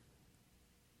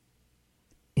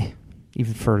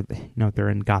even for they're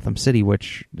in Gotham City,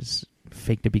 which is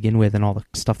fake to begin with, and all the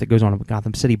stuff that goes on in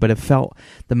Gotham City. But it felt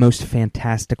the most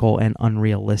fantastical and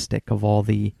unrealistic of all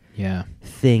the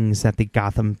things that the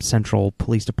Gotham Central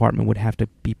Police Department would have to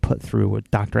be put through with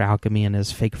Dr. Alchemy and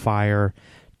his fake fire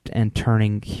and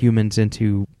turning humans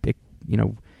into,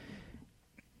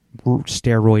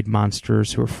 steroid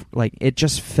monsters who are like, it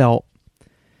just felt,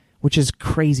 which is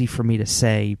crazy for me to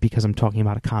say because I'm talking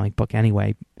about a comic book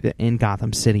anyway in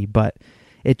Gotham City, but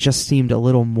it just seemed a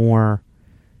little more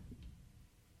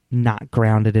not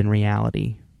grounded in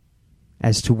reality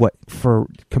as to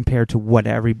compared to what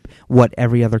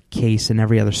every other case and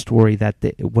every other story that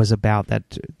it was about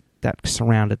that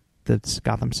surrounded the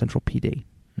Gotham Central PD.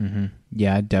 Mm-hmm.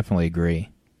 Yeah, I definitely agree.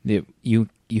 You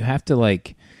have to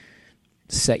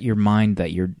set your mind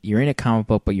that you're in a comic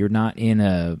book, but you're not in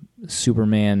a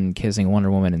Superman kissing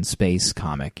Wonder Woman in space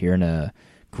comic. You're in a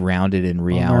grounded in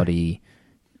reality.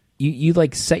 You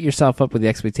set yourself up with the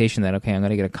expectation that, okay, I'm going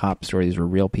to get a cop story. These were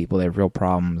real people. They have real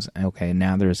problems. Okay,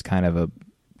 now there's kind of a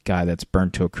guy that's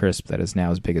burnt to a crisp that is now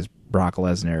as big as Brock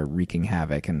Lesnar wreaking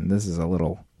havoc, and this is a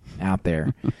little out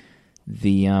there. I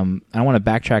want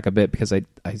to backtrack a bit because I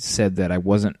said that I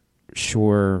wasn't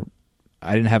sure.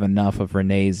 I didn't have enough of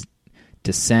Renee's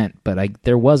descent, but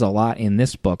there was a lot in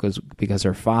this book because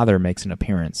her father makes an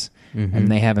appearance, and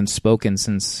they haven't spoken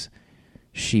since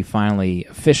she finally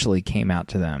officially came out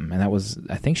to them, and that was,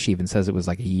 I think she even says it was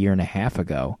like a year and a half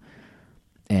ago.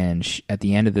 And at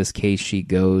the end of this case, she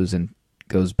goes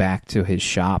back to his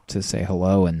shop to say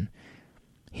hello, and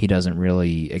he doesn't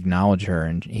really acknowledge her,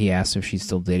 and he asks if she's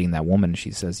still dating that woman, and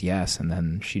she says yes, and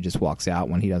then she just walks out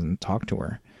when he doesn't talk to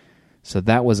her. So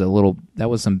that was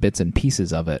some bits and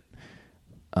pieces of it.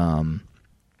 But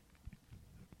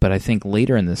I think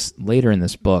later in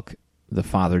this book, the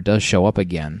father does show up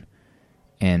again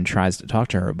and tries to talk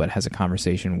to her, but has a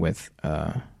conversation with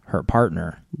her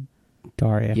partner,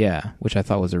 Daria. Yeah, which I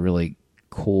thought was a really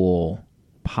cool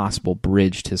possible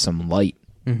bridge to some light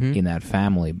in that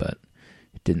family, but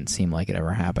it didn't seem like it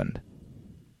ever happened.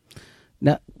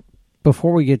 Now,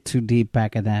 before we get too deep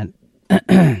back in that,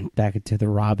 back into the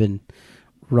Robin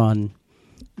run,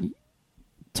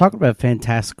 talking about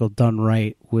fantastical done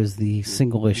right was the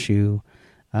single issue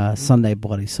Sunday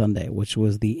Bloody Sunday, which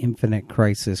was the Infinite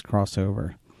Crisis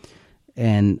crossover.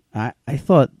 And I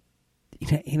thought,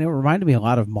 it reminded me a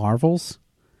lot of Marvel's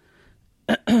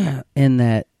in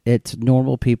that it's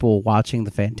normal people watching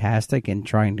the Fantastic and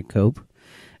trying to cope.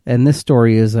 And this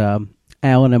story is Alan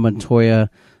and Montoya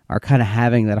are kind of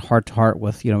having that heart-to-heart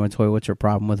with, Montoya, what's your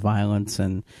problem with violence?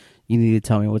 And you need to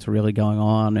tell me what's really going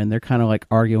on. And they're kind of like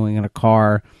arguing in a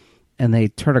car. And they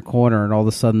turn a corner, and all of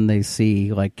a sudden they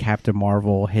see like Captain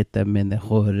Marvel hit them in the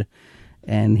hood,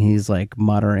 and he's like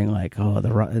muttering like, "Oh,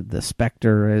 the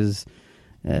Spectre has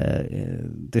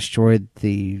destroyed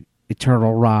the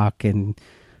Eternal Rock," and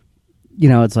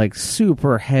it's like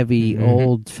super heavy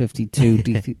old 52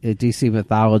 DC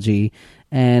mythology.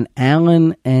 And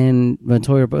Alan and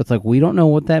Montoya are both like, we don't know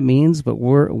what that means, but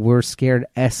we're scared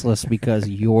S-less because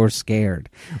you're scared.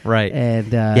 Right.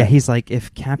 And he's like,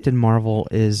 if Captain Marvel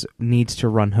needs to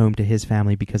run home to his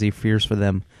family because he fears for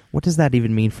them, what does that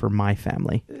even mean for my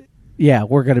family? Yeah,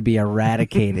 we're going to be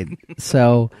eradicated.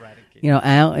 So,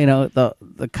 Al,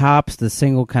 the cops, the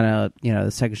single kind of,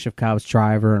 the second shift cops,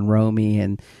 Driver and Romy,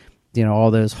 and all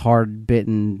those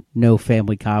hard-bitten, no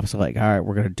family cops are like, all right,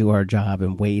 we're going to do our job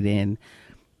and wade in.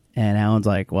 And Alan's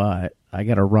like, well, I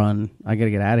got to run. I got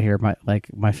to get out of here.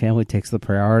 My family takes the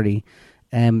priority.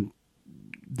 And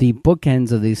the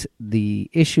bookends of the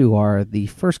issue are the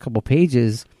first couple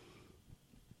pages.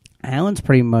 Alan's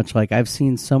pretty much like, I've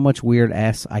seen so much weird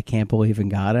I can't believe in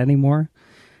God anymore.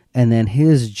 And then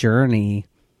his journey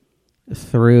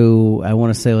through, I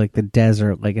want to say like the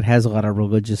desert, like it has a lot of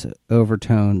religious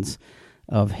overtones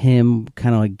of him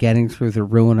kind of like getting through the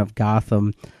ruin of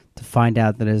Gotham to find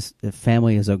out that his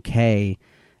family is okay,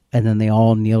 and then they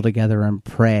all kneel together and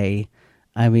pray.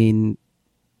 I mean,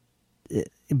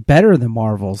 better than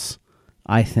Marvel's,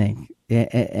 I think.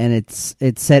 And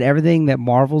it said everything that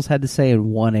Marvel's had to say in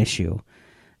one issue.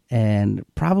 And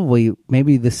probably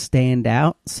maybe the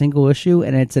standout single issue,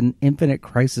 and it's an Infinite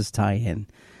Crisis tie-in.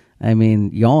 I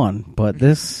mean, yawn, but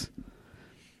this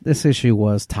issue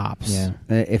was tops. Yeah.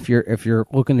 If you're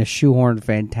looking to shoehorn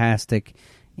Fantastic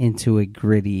into a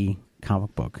gritty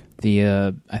comic book.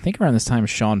 I think around this time,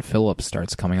 Sean Phillips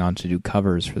starts coming on to do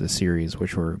covers for the series,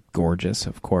 which were gorgeous,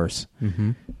 of course.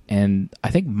 Mm-hmm. And I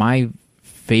think my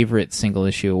favorite single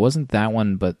issue, it wasn't that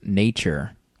one, but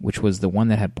Nature, which was the one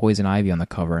that had Poison Ivy on the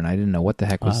cover, and I didn't know what the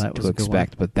heck was to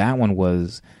expect. But that one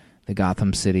was the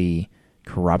Gotham City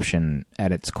corruption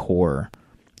at its core.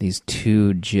 these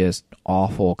two just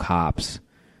awful cops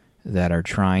that are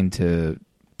trying to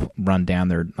run down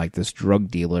their, like, this drug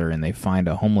dealer, and they find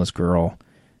a homeless girl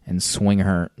and swing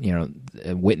her,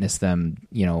 witness them,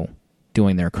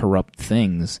 doing their corrupt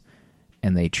things,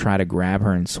 and they try to grab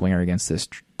her and swing her against this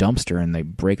dumpster, and they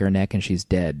break her neck and she's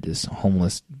dead. This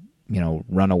homeless,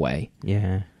 runaway.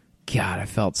 Yeah. God, I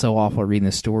felt so awful reading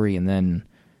this story, and then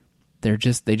they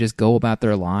just go about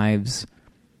their lives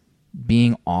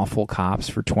being awful cops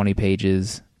for 20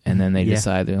 pages, and then they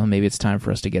decide that, maybe it's time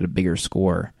for us to get a bigger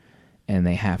score, and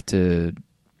they have to,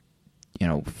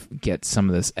 get some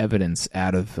of this evidence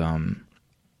out of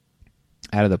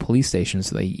the police station,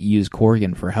 so they use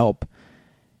Corrigan for help,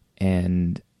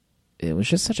 and it was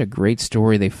just such a great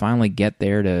story. They finally get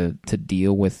there to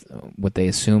deal with what they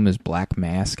assume is Black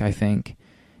Mask, I think,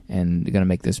 and they're going to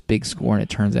make this big score, and it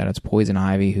turns out it's Poison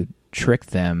Ivy who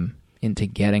tricked them into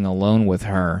getting alone with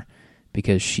her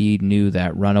because she knew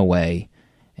that runaway,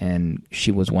 and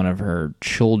she was one of her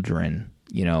children,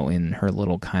 in her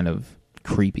little kind of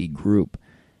creepy group,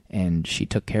 and she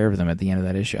took care of them at the end of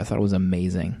that issue. I thought it was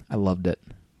amazing. I loved it.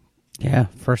 Yeah,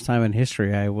 first time in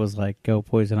history I was like, go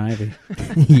Poison Ivy.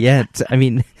 Yeah,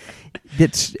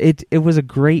 it was a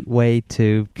great way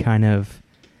to kind of,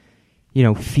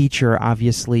 feature,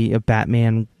 obviously, a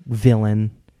Batman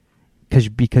villain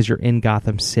because you're in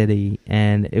Gotham City,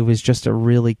 and it was just a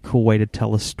really cool way to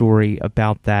tell a story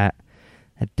about that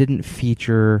didn't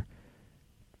feature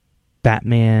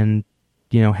Batman,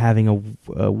 having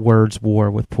a words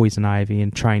war with Poison Ivy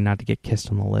and trying not to get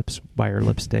kissed on the lips by her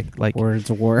lipstick. Like,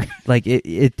 words war. Like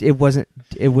it wasn't.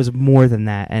 It was more than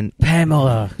that. And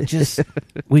Pamela, just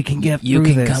we can get You through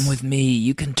can this. come with me.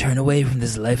 You can turn away from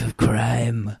this life of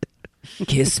crime.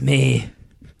 Kiss me.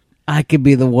 I could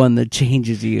be the one that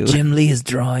changes you. Jim Lee is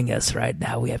drawing us right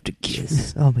now. We have to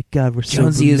kiss. oh my God, we're so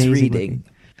Jonesy is amazing reading.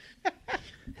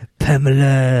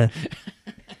 Pamela.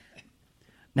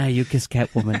 Now you kiss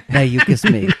Catwoman. Now you kiss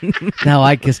me. Now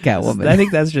I kiss Catwoman. I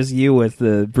think that's just you with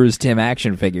the Bruce Timm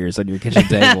action figures on your kitchen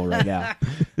table right now.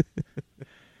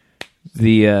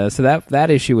 So that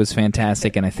issue was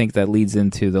fantastic, and I think that leads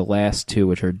into the last two,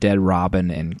 which are Dead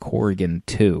Robin and Corrigan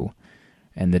 2.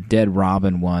 And the Dead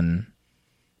Robin one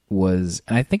was,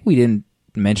 and I think we didn't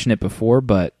mention it before,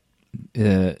 but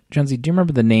Jonesy, do you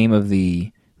remember the name of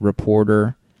the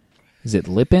reporter? Is it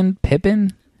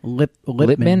Pippin?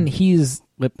 Lipman. He's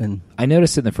Lipman. I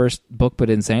noticed it in the first book, but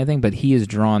didn't say anything. But he is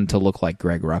drawn to look like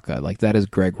Greg Rucka. Like, that is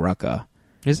Greg Rucka.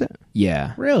 Is it?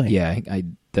 Yeah, Really? Yeah.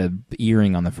 The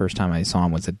earring on the first time I saw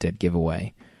him was a dead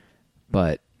giveaway.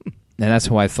 But and that's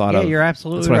who I thought of. Yeah, you're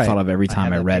absolutely That's what right. I thought of every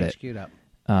time I have that read page it. queued up.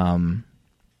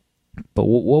 But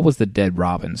what was the Dead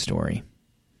Robin story?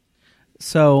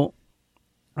 So,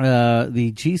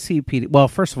 the GCPD. Well,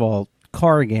 first of all,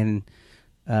 Corrigan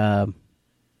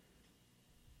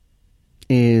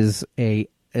is a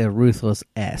ruthless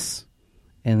S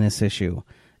in this issue,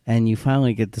 and you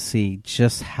finally get to see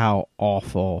just how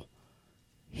awful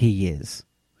he is.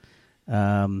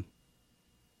 And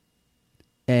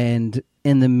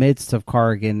in the midst of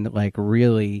Corrigan, like,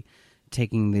 really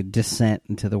taking the descent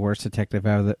into the worst detective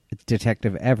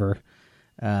ever,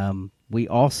 we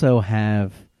also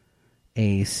have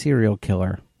a serial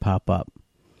killer pop up,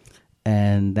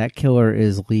 and that killer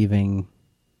is leaving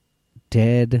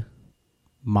dead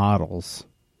models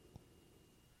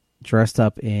dressed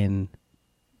up in,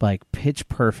 like, pitch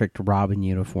perfect Robin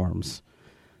uniforms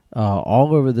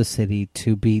all over the city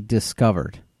to be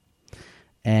discovered.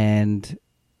 And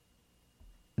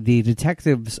the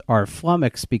detectives are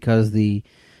flummoxed because the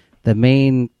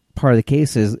main part of the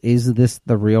case is this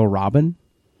the real Robin?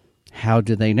 How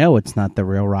do they know it's not the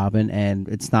real Robin? And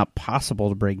it's not possible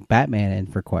to bring Batman in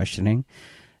for questioning.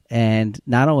 And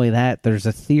not only that, there's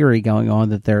a theory going on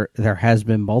that there has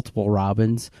been multiple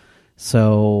Robins.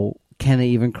 So can they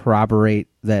even corroborate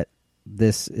that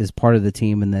this is part of the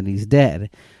team and that he's dead?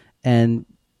 And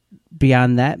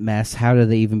beyond that mess, how do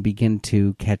they even begin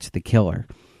to catch the killer?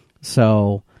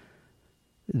 So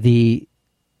the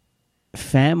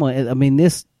family, I mean,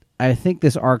 I think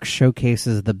this arc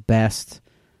showcases the best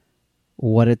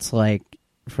what it's like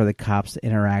for the cops to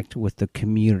interact with the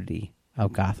community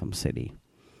of Gotham City,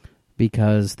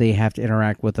 because they have to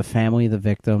interact with the family of the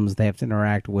victims, they have to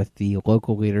interact with the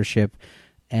local leadership,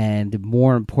 and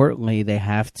more importantly, they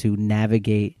have to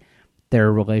navigate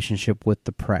their relationship with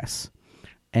the press.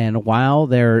 And while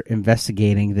they're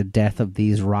investigating the death of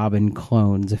these Robin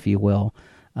clones, if you will,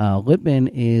 Lipman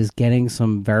is getting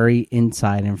some very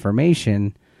inside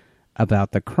information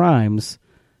about the crimes,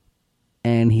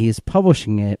 and he is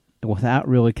publishing it without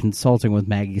really consulting with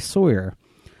Maggie Sawyer.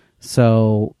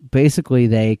 So basically,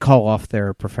 they call off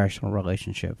their professional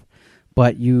relationship.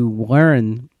 But you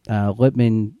learn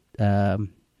Lippman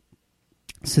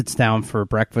sits down for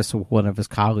breakfast with one of his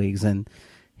colleagues, and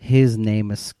his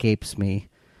name escapes me.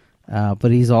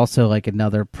 But he's also like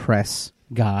another press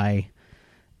guy.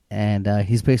 And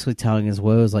he's basically telling his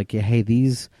woes, like, hey,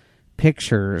 these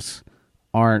pictures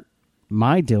aren't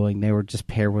my doing. They were just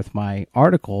paired with my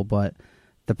article, but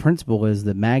the principle is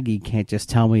that Maggie can't just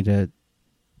tell me to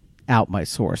out my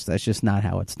source. That's just not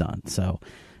how it's done. So,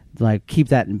 like, keep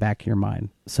that in the back of your mind.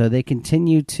 So they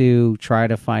continue to try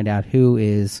to find out who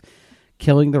is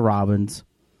killing the Robins,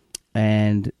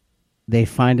 and they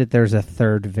find that there's a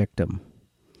third victim.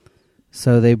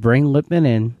 So they bring Lippman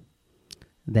in.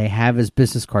 They have his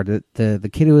business card. The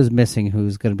kid who is missing,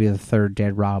 who's going to be the third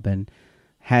dead Robin,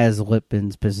 has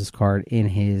Lippman's business card in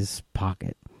his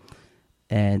pocket.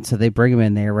 And so they bring him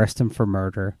in. They arrest him for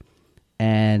murder.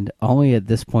 And only at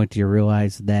this point do you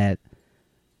realize that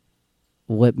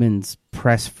Lippman's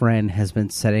press friend has been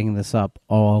setting this up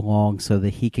all along so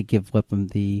that he could give Lippman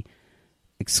the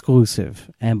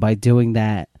exclusive. And by doing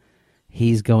that,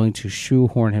 he's going to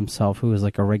shoehorn himself, who is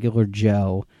like a regular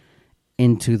Joe,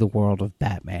 into the world of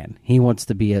Batman. He wants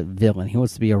to be a villain. He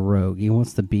wants to be a rogue. He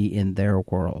wants to be in their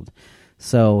world.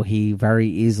 So he very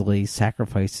easily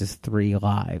sacrifices 3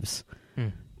 lives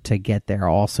to get there,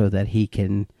 also that he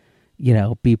can,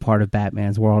 be part of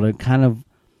Batman's world. And kind of,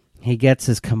 he gets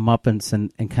his comeuppance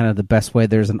in kind of the best way.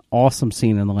 There's an awesome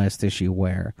scene in the last issue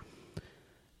where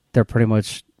they're pretty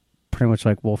much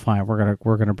like, well, fine,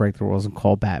 we're gonna break the rules and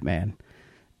call Batman.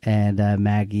 And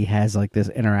Maggie has like this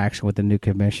interaction with the new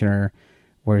commissioner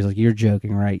where he's like, you're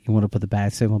joking, right? You want to put the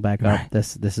bat signal back up?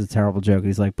 This is a terrible joke.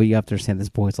 He's like, but you have to understand this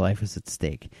boy's life is at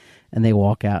stake. And they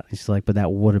walk out, and she's like, but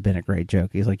that would have been a great joke.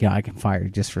 He's like, yeah, I can fire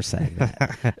you just for saying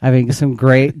that. I mean, some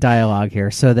great dialogue here.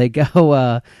 So they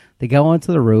go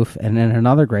onto the roof, and then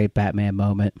another great Batman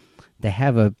moment. They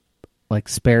have a like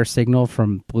spare signal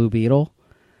from Blue Beetle,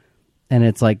 and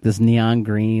it's like this neon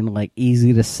green, like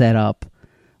easy to set up.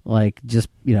 Like, just,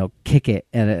 kick it,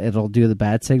 and it'll do the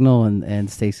bat signal, and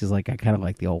Stacy's like, I kind of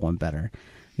like the old one better.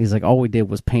 He's like, all we did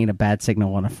was paint a bat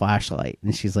signal on a flashlight,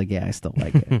 and she's like, yeah, I still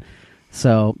like it.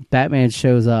 So Batman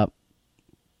shows up,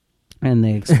 and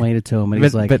they explain it to him, and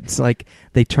he's like... But it's like,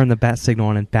 they turn the bat signal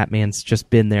on, and Batman's just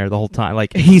been there the whole time.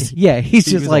 Like he's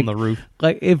just like... on the roof.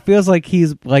 Like, it feels like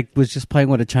he's, like, was just playing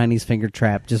with a Chinese finger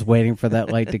trap, just waiting for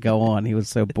that light to go on. He was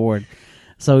so bored.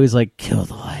 So he's like, kill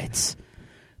the lights.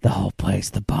 The whole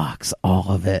place, the box, all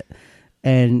of it.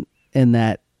 And in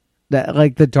that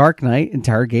like the Dark Knight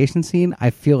interrogation scene,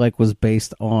 I feel like was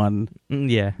based on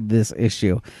this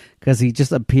issue. Because he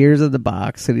just appears in the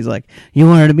box and he's like, you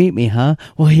wanted to meet me, huh?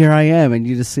 Well, here I am. And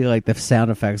you just see like the sound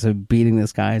effects of beating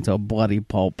this guy into a bloody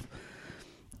pulp.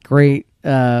 Great.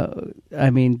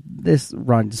 I mean, this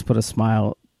run just put a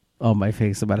smile on my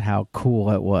face about how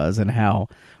cool it was and how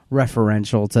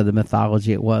referential to the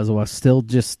mythology it was, while still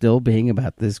being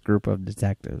about this group of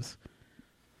detectives.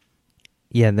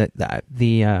 Yeah,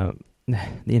 the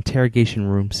interrogation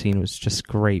room scene was just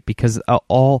great because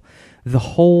the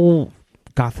whole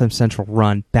Gotham Central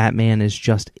run, Batman is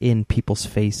just in people's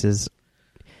faces,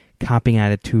 copping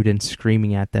attitude and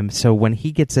screaming at them. So when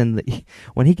he gets into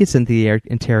the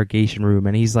interrogation room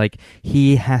and he's like,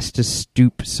 he has to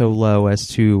stoop so low as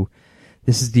to,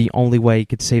 this is the only way he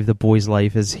could save the boy's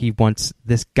life, is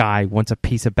this guy wants a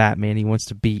piece of Batman. He wants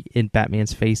to be in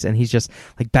Batman's face, and he's just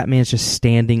like, Batman's just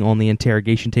standing on the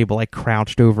interrogation table, like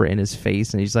crouched over in his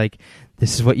face, and he's like,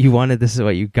 this is what you wanted, this is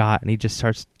what you got, and he just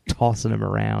starts tossing him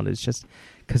around. It's just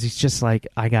because he's just like,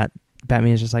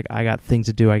 Batman's just like, I got things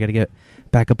to do. I got to get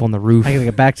back up on the roof. I got to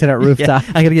get back to that rooftop.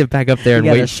 I got to get back up there and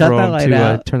wait for him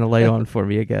to turn the light on for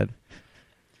me again.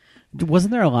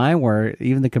 Wasn't there a line where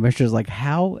even the commissioner's like,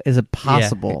 how is it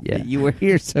possible that you were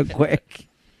here so quick?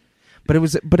 But it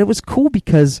was cool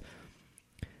because,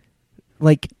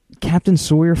 like, Captain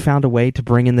Sawyer found a way to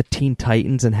bring in the Teen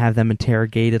Titans and have them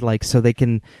interrogated, like, so they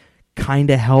can kind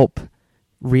of help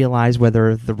realize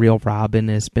whether the real Robin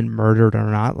has been murdered or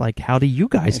not. Like, how do you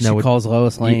guys know? She calls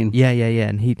Lois Lane. Yeah,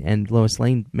 and Lois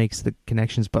Lane makes the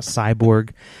connections, but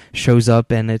Cyborg shows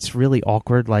up, and it's really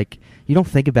awkward. Like, you don't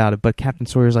think about it, but Captain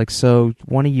Sawyer's like, so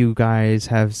one of you guys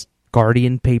has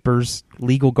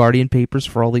legal guardian papers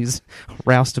for all these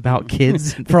roustabout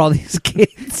kids? For all these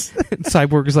kids?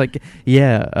 Cyborg is like,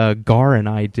 yeah, Gar and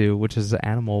I do, which is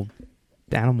Animal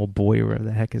Boy, or whatever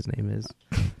the heck his name is.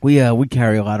 We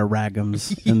carry a lot of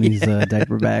ragums in these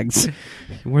diaper bags.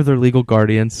 We're their legal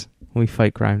guardians. We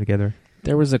fight crime together.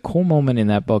 There was a cool moment in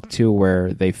that book too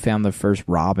where they found the first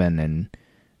Robin, and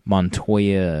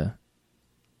Montoya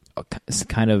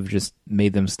kind of just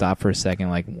made them stop for a second.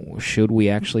 Like, should we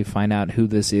actually find out who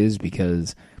this is?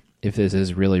 Because if this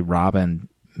is really Robin,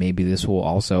 maybe this will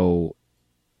also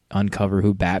uncover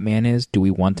who Batman is. Do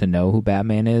we want to know who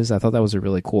Batman is? I thought that was a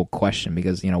really cool question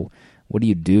because, what do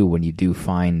you do when you do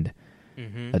find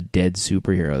a dead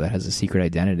superhero that has a secret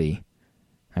identity?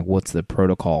 Like, what's the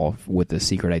protocol with the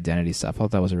secret identity stuff? I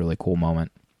thought that was a really cool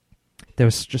moment. There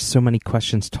was just so many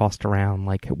questions tossed around,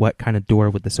 like what kind of door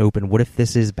would this open? What if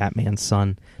this is Batman's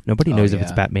son? Nobody knows if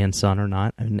it's Batman's son or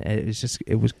not. And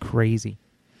it was crazy.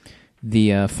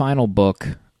 The final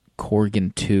book,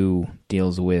 Corrigan 2,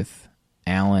 deals with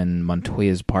Alan,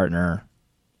 Montoya's partner,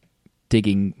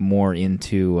 digging more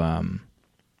into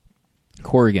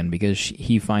Corrigan because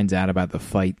he finds out about the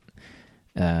fight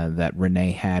that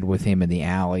Renee had with him in the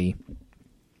alley,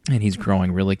 and he's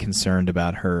growing really concerned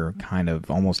about her kind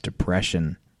of almost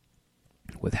depression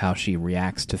with how she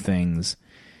reacts to things.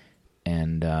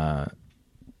 And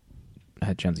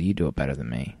Jonesy, you do it better than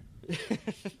me.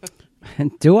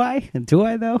 Do I? Do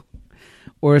I though?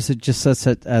 Or is it just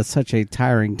such a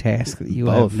tiring task that you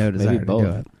have no desire to do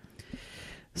it?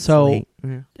 So,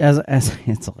 as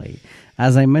it's late,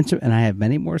 as I mentioned, and I have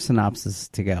many more synopses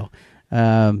to go.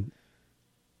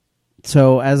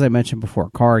 So, as I mentioned before,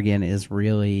 Corrigan is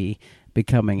really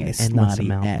becoming a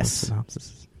snotty S.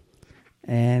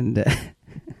 And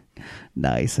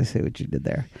nice, I see what you did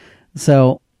there.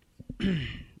 So,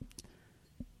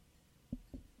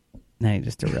 now you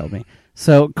just derailed me.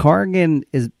 So Corrigan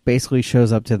basically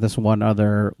shows up to this one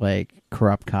other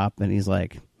corrupt cop, and he's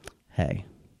like, "Hey,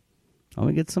 let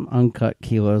me get some uncut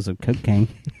kilos of cocaine,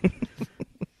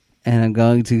 and I'm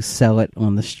going to sell it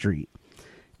on the street."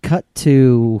 Cut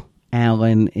to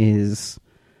Alan is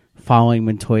following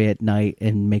Montoya at night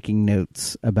and making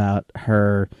notes about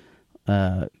her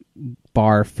bar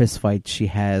fistfights she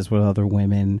has with other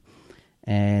women,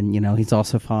 and he's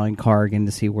also following Corrigan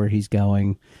to see where he's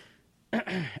going.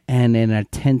 And in a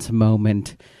tense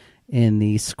moment in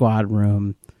the squad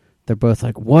room, they're both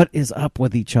like, what is up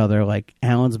with each other? Like,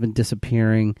 Alan's been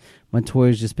disappearing.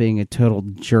 Montoya's just being a total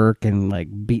jerk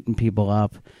and, beating people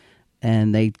up.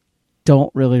 And they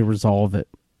don't really resolve it.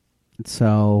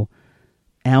 So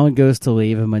Alan goes to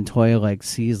leave, and Montoya,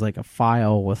 sees, a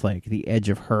file with, the edge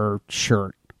of her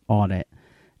shirt on it.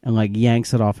 And,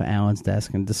 yanks it off of Alan's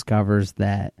desk and discovers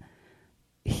that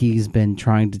he's been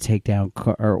trying to take down...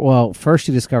 first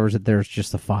she discovers that there's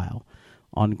just a file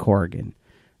on Corrigan.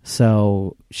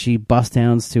 So she busts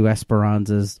down to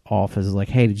Esperanza's office,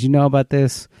 hey, did you know about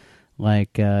this? Are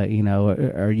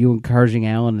you encouraging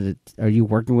Alan? Are you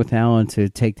working with Alan to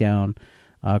take down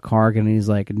Corrigan? And he's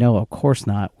like, no, of course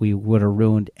not. We would have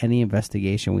ruined any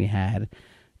investigation we had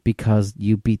because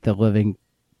you beat the living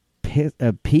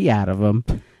pee out of him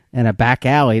in a back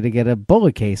alley to get a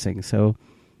bullet casing. So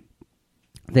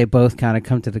they both kind of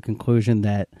come to the conclusion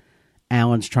that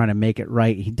Alan's trying to make it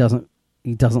right. He doesn't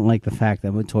like the fact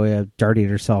that Montoya dirtied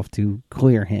herself to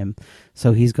clear him.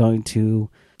 So he's going to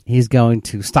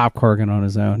stop Corrigan on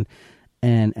his own.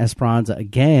 And Esperanza,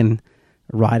 again,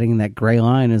 riding that gray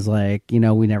line, is like, we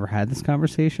never had this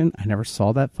conversation. I never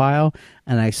saw that file,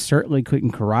 and I certainly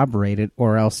couldn't corroborate it,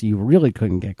 or else you really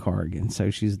couldn't get Corrigan.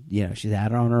 So she's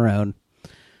at it on her own.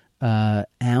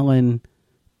 Alan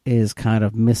is kind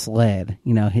of misled.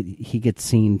 He gets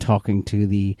seen talking to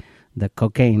the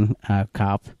cocaine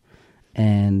cop,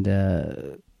 and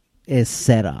is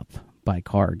set up by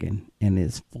Corrigan and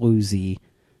his floozy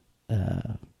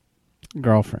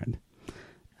girlfriend.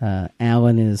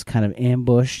 Alan is kind of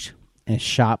ambushed and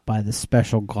shot by the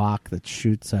special Glock that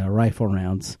shoots rifle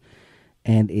rounds,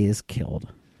 and is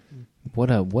killed. What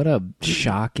a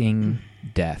shocking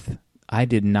death. I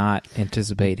did not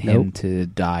anticipate him to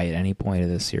die at any point of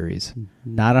this series.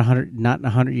 Not in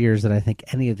 100 years that I think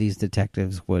any of these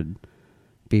detectives would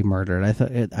be murdered. I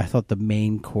thought the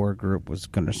main core group was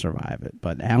going to survive it,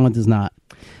 but Alan does not.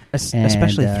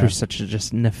 Especially through such a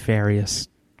just nefarious,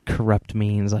 corrupt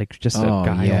means, just a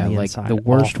guy on the inside. The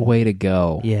worst Awful. way to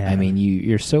go. Yeah. I mean,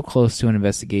 you're so close to an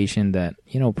investigation that,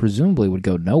 presumably would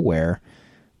go nowhere,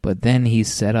 but then he's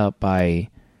set up by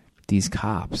these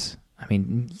cops. I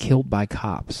mean, killed by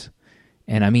cops.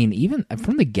 And I mean, even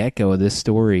from the get-go of this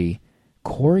story,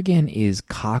 Corrigan is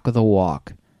cock of the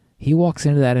walk. He walks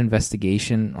into that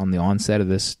investigation on the onset of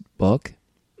this book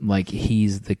like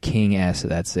he's the king ass of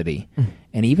that city.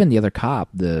 And even the other cop,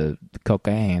 the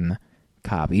cocaine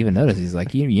cop, even noticed, he's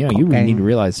like, you really need to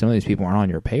realize some of these people aren't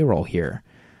on your payroll here.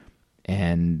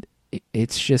 And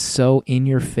it's just so in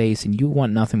your face, and you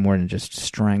want nothing more than just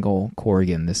strangle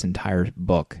Corrigan this entire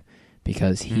book,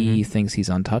 because he thinks he's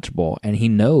untouchable, and he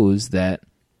knows that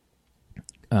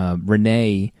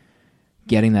Renee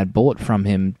getting that bullet from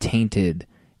him tainted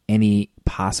any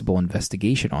possible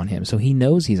investigation on him. So he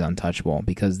knows he's untouchable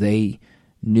because they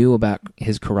knew about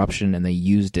his corruption and they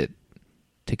used it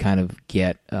to kind of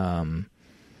get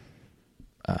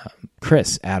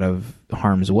Chris out of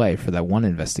harm's way for that one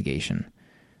investigation.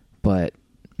 But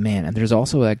man, and there's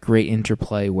also that great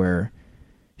interplay where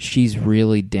she's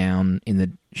really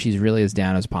she's really as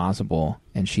down as possible,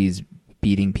 and she's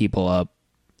beating people up,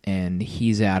 and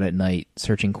he's out at night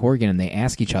searching Corrigan, and they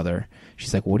ask each other.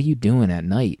 She's like, "What are you doing at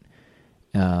night?"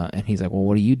 And he's like, "Well,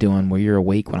 what are you doing where you're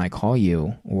awake when I call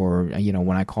you, or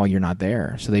when I call you're not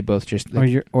there?" So they both just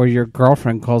or your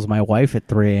girlfriend calls my wife at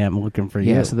 3 a.m. looking for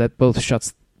you. Yeah, so that both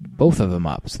shuts both of them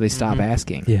up. So they stop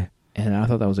asking. Yeah, and I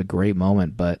thought that was a great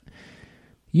moment. But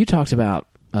you talked about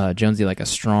Jonesy like a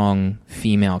strong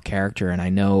female character, and I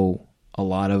know a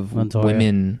lot of Montoya.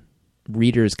 Women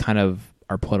readers kind of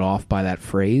are put off by that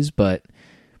phrase, but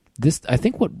I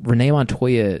think what Renee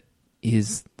Montoya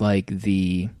is like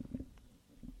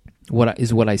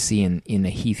what I see in a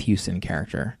Heath Houston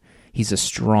character. He's a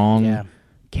strong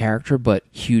character, but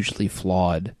hugely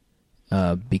flawed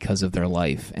because of their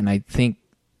life, and I think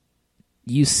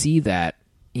you see that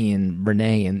in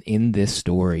Renee and in this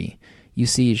story. You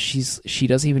see, she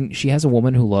has a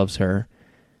woman who loves her,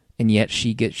 and yet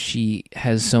she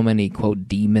has so many quote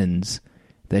demons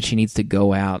that she needs to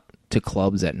go out to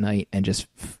clubs at night and just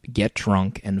get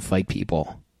drunk and fight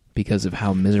people because of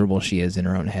how miserable she is in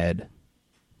her own head.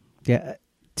 Yeah,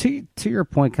 to your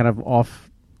point, kind of off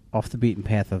the beaten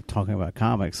path of talking about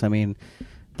comics. I mean,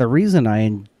 the reason I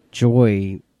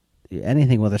enjoy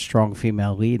anything with a strong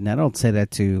female lead, and I don't say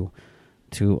that to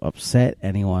upset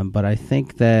anyone, but I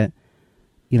think that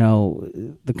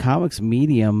the comics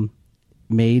medium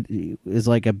is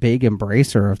like a big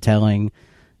embracer of telling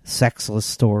sexless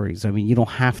stories. I mean, you don't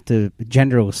have to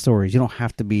genderless stories. You don't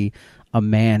have to be a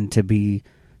man to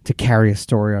carry a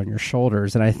story on your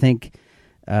shoulders. And I think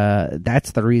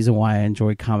that's the reason why I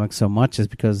enjoy comics so much, is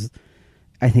because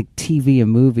I think TV and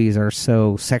movies are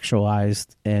so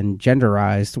sexualized and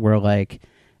genderized where like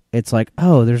it's like,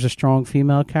 oh, there's a strong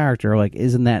female character. Like,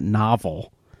 isn't that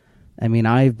novel? I mean,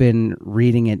 I've been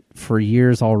reading it for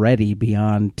years already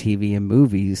beyond TV and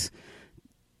movies.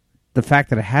 The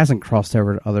fact that it hasn't crossed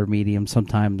over to other mediums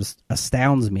sometimes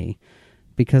astounds me,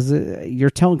 because you're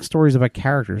telling stories about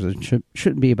characters. It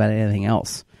shouldn't be about anything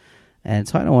else. And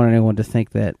so I don't want anyone to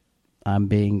think that I'm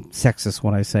being sexist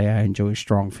when I say I enjoy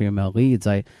strong female leads.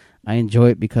 I enjoy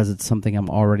it because it's something I'm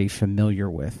already familiar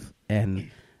with,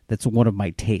 and that's one of my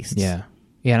tastes. Yeah,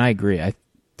 and I agree. I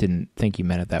didn't think you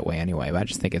meant it that way anyway, but I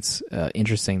just think it's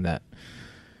interesting that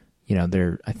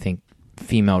I think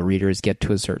female readers get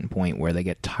to a certain point where they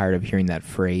get tired of hearing that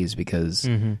phrase because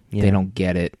they don't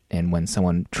get it, and when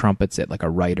someone trumpets it like a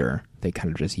writer, they kind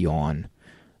of just yawn.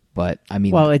 But I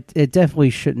mean, well, it definitely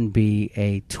shouldn't be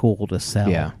a tool to sell.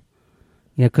 Yeah.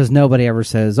 Because nobody ever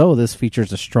says, "Oh, this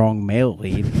features a strong male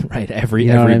lead." Right. Every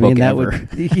book ever.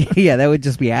 That would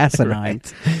just be asinine.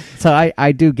 Right. So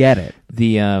I do get it.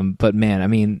 But man, I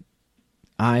mean,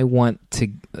 I want to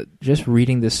just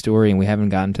reading this story, and we haven't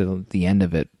gotten to the end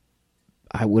of it.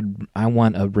 I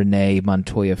want a Renee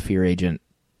Montoya Fear Agent,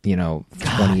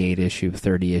 28 issue,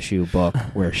 30 issue book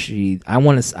where I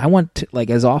want to, like,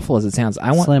 as awful as it sounds,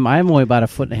 Slim, I'm only about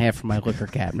 1.5 feet from my liquor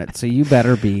cabinet, so you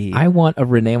better be. I want a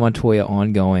Renee Montoya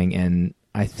ongoing, and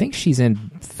I think she's in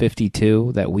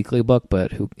 52, that weekly book,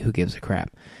 but who gives a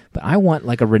crap? But I want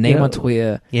like a Renee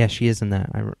Montoya. Yeah, she is in that.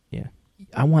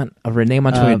 I want a Renee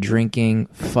Montoya drinking,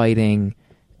 fighting,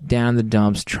 down in the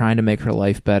dumps, trying to make her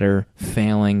life better,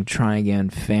 failing, trying again,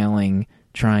 failing,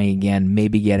 trying again,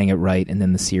 maybe getting it right, and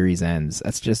then the series ends.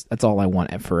 That's all I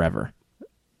want forever.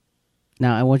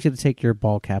 Now, I want you to take your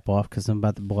ball cap off because I'm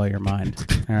about to blow your mind.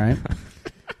 All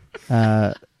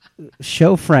right?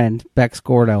 Show friend Bex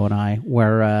Gordo and I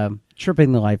were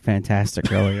tripping the life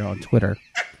fantastic earlier on Twitter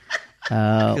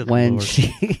when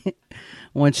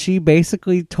she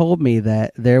basically told me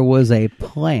that there was a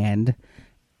planned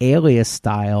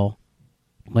Alias-style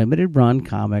limited run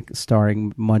comic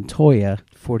starring Montoya.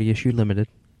 40 issue limited.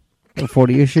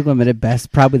 40 issue limited,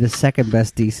 probably the second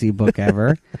best DC book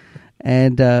ever.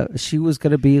 And she was going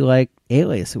to be like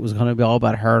Alias. It was going to be all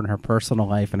about her and her personal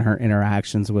life and her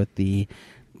interactions with the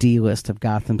D-list of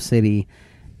Gotham City.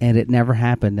 And it never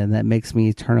happened. And that makes me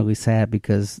eternally sad,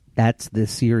 because that's the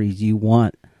series you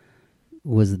want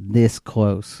was this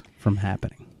close from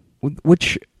happening.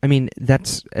 Which, I mean,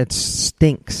 it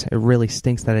stinks. It really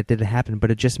stinks that it didn't happen, but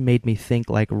it just made me think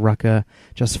like Rucka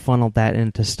just funneled that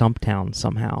into Stumptown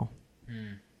somehow.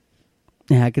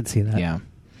 Yeah, I could see that. Yeah.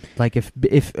 Like if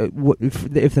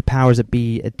the powers that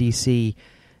be at DC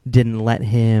didn't let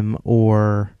him,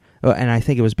 and I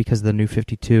think it was because of the New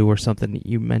 52 or something that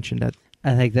you mentioned at.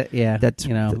 I think that's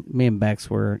me and Bex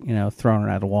were throwing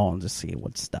it at a wall and just see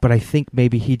what's stuck. But I think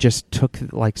maybe he just took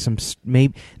like some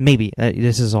maybe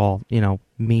this is all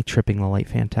me tripping the light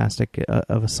fantastic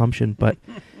of assumption, but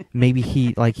maybe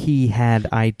he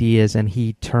had ideas and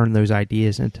he turned those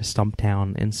ideas into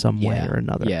Stumptown in some way or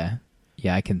another.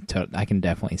 Yeah, I can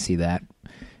definitely see that.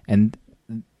 And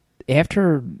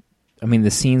after, the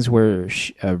scenes where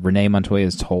Renee Montoya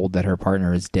is told that her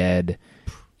partner is dead,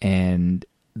 and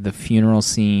the funeral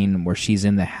scene where she's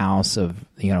in the house of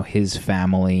his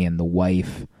family, and the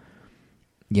wife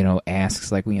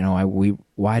asks like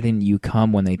why didn't you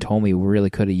come when they told me we really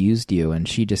could have used you, and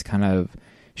she just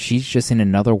she's just in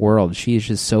another world. She is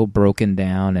just so broken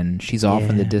down, and she's off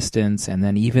in the distance. And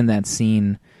then even that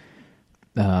scene,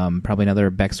 probably another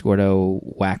Bex Gordo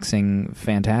waxing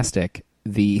fantastic,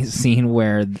 the scene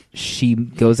where she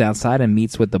goes outside and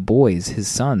meets with the boys, his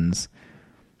sons,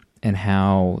 and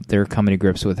how they're coming to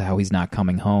grips with how he's not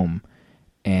coming home.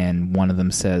 And one of them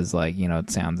says, like,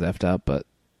 it sounds effed up, but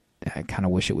I kind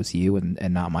of wish it was you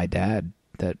and not my dad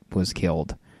that was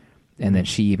killed. And then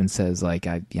she even says, like,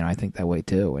 I think that way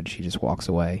too. And she just walks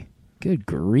away. Good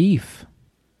grief.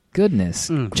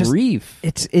 Goodness grief.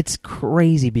 It's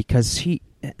crazy because she's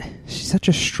such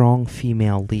a strong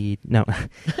female lead. No,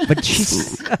 but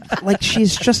she's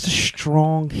she's just a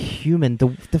strong human. The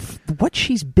what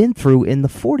she's been through in the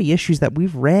 40 issues that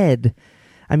we've read.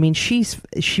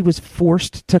 She was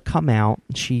forced to come out.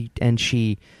 She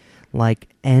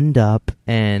end up,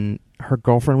 and her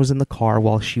girlfriend was in the car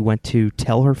while she went to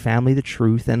tell her family the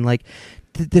truth, and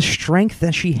the strength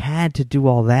that she had to do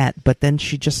all that, but then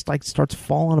she just starts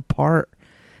falling apart,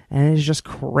 and it's just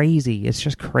crazy. It's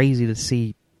just crazy to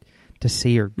see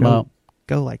her go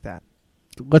like that.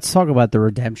 Let's talk about the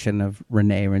redemption of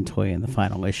Renee Montoya in the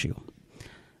final issue.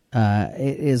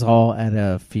 It is all at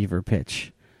a fever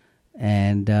pitch,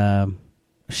 and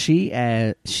she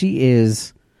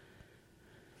is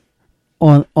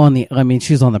on the.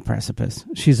 She's on the precipice.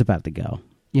 She's about to go.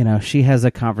 She has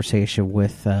a conversation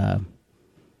with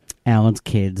Alan's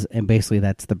kids, and basically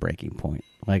that's the breaking point.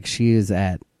 She is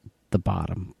at the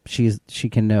bottom. She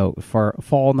can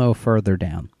fall no further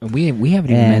down. We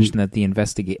haven't even mentioned that the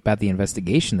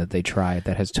investigation that they tried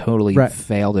that has totally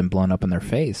failed and blown up in their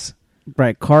face.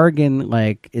 Right, Corrigan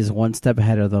is one step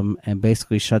ahead of them and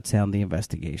basically shuts down the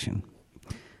investigation.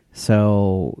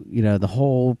 So the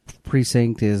whole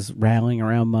precinct is rallying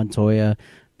around Montoya.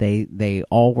 They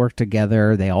all work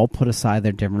together. They all put aside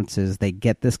their differences. They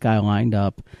get this guy lined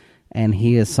up, and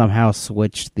he has somehow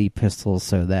switched the pistols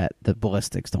so that the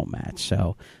ballistics don't match.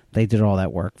 So they did all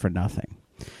that work for nothing.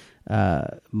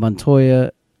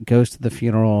 Montoya goes to the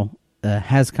funeral,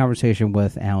 has a conversation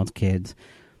with Alan's kids,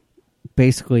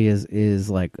 basically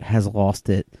has lost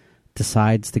it,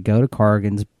 decides to go to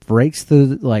Corrigan's, breaks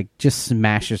through, just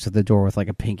smashes to the door with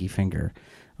a pinky finger.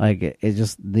 It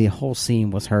just, the whole scene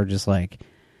was her just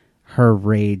her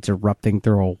rage erupting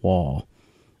through a wall.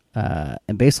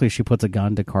 And basically she puts a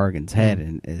gun to Corrigan's head,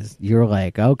 and you're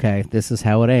okay, this is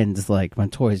how it ends.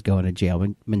 Montoya's going to jail.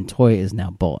 Montoya is now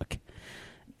Bullock.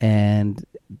 And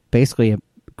basically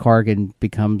Corrigan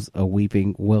becomes a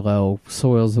weeping willow,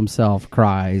 soils himself,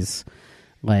 cries,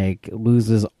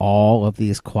 loses all of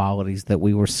these qualities that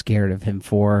we were scared of him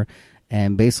for,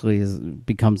 and basically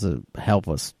becomes a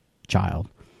helpless child.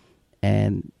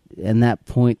 And in that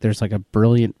point, there's a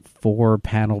brilliant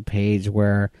 4-panel page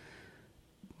where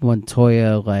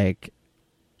Montoya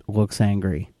looks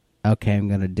angry. Okay, I'm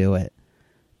gonna do it,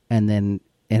 and then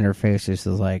in her face just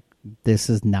is this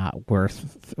is not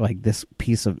worth, this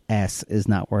piece of S is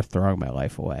not worth throwing my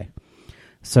life away.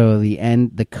 So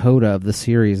the coda of the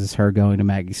series is her going to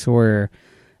Maggie Sawyer,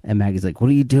 and Maggie's what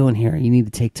are you doing here? You need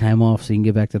to take time off so you can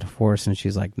get back to the force. And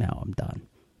she's no, I'm done.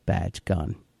 Badge,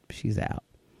 gun. She's out.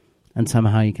 And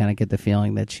somehow you kind of get the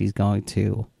feeling that she's going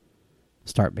to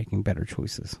start making better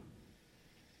choices.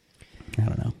 I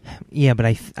don't know. Yeah, but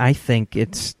I think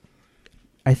it's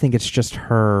just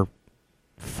her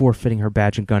forfeiting her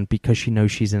badge and gun because she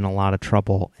knows she's in a lot of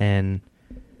trouble. And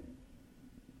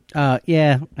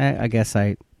yeah, I guess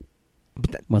I.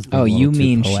 But that must be a you too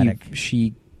mean poetic.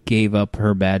 she gave up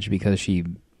her badge because she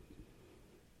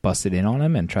busted in on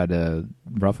him and tried to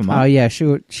rough him up? Oh yeah, she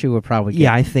would probably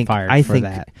get fired for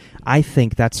that. I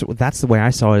think that's the way I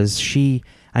saw it. Is she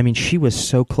was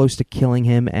so close to killing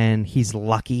him, and he's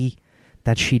lucky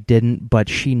that she didn't, but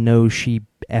she knows she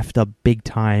effed up big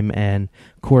time, and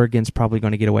Corrigan's probably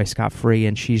going to get away scot-free,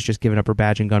 and she's just giving up her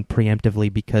badge and gun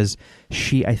preemptively because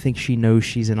I think she knows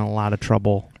she's in a lot of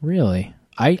trouble. Really?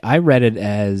 I read it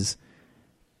as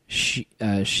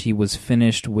she was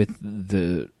finished with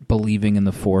the believing in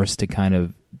the Force to kind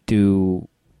of do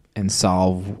and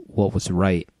solve what was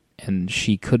right, and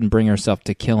she couldn't bring herself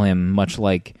to kill him, much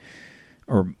like,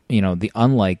 or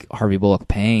unlike Harvey Bullock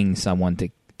paying someone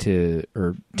to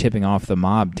or tipping off the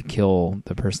mob to kill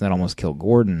the person that almost killed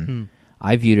Gordon.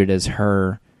 I viewed it as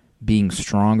her being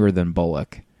stronger than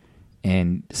Bullock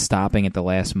and stopping at the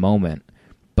last moment.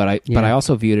 But I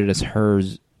also viewed it as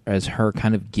her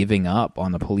kind of giving up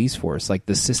on the police force. Like,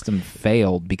 the system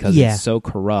failed because it's so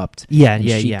corrupt.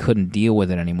 She couldn't deal with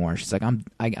it anymore. She's like,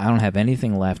 I don't have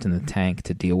anything left in the tank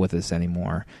to deal with this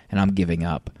anymore, and I'm giving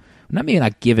up. Not maybe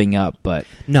not giving up, but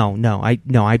no.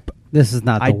 This is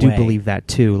not the I do way. believe that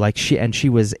too. Like, she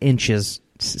was inches,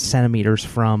 centimeters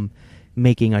from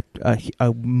making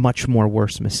a much more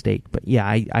worse mistake. But yeah,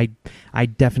 I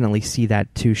definitely see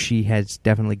that too. She has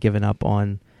definitely given up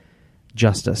on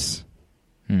justice.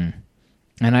 And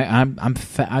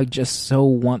I just so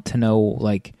want to know,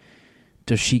 like,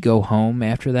 does she go home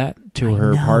after that to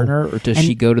her partner, or does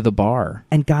she go to the bar?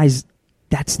 And guys,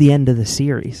 that's the end of the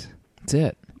series. That's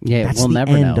it. Yeah, That's we'll the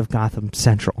never end know. of Gotham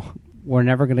Central. We're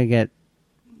never going to get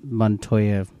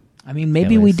Montoya. I mean,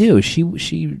 maybe we do.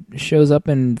 She shows up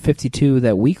in 52,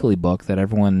 that weekly book that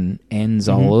everyone ends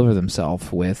all over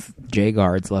themselves with,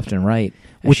 J-Guards left and right.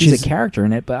 And Which she's is a character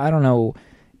in it, but I don't know.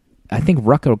 I think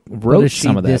Rucka wrote is she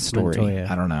some of that this story. Montoya?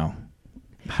 I don't know.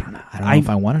 I don't know if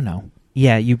I want to know.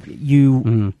 Yeah, you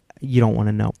don't want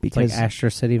to know It's because like Astro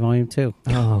City Volume 2. oh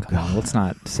Come on, god, let's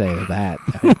not say that.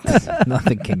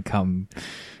 Nothing can come.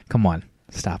 Come on,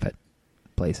 stop it,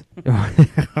 please.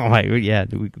 yeah,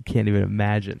 we can't even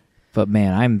imagine. But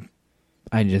man,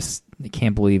 I just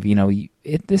can't believe,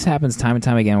 this happens time and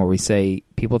time again where we say,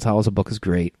 people tell us a book is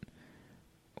great,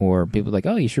 or people are like,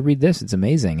 oh, you should read this, it's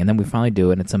amazing, and then we finally do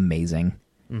it and it's amazing.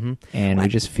 And we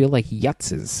just feel like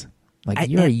yutzes. Like,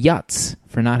 you're a yutz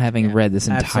for not having read this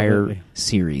entire absolutely.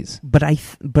 series. But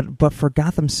but for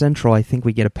Gotham Central, I think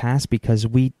we get a pass because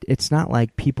it's not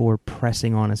like people were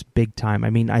pressing on us big time.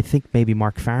 I mean, I think maybe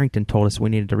Mark Farrington told us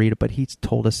we needed to read it, but he's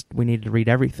told us we needed to read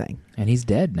everything. And he's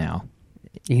dead now.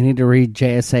 You need to read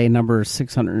JSA number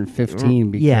 615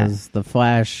 because the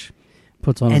Flash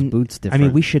puts on his boots different. I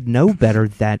mean, we should know better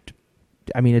that.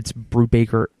 I mean, it's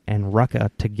Brubaker and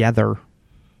Rucka together,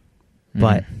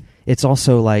 but it's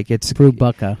also like it's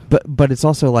Brubaker. But it's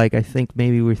also like, I think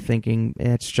maybe we're thinking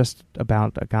it's just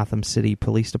about a Gotham City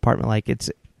Police Department. Like,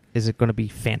 is it going to be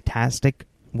fantastic?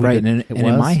 Right, and It in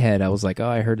was. my head, I was like, oh,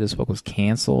 I heard this book was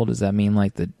canceled. Does that mean,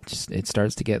 like, it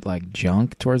starts to get, like,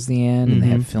 junk towards the end, and they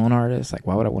have fill-in artists? Like,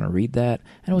 why would I want to read that?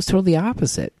 And it was totally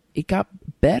opposite. It got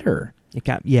better. It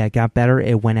got better.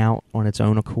 It went out on its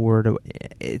own accord.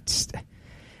 It's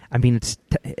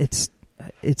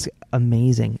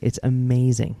amazing. It's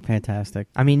amazing. Fantastic.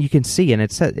 I mean, you can see, and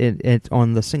it's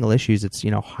on the single issues. It's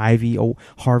Harvey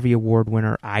Award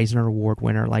winner, Eisner Award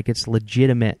winner. Like, it's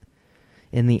legitimate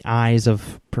in the eyes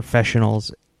of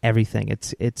professionals. Everything.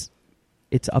 It's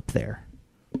up there.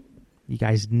 You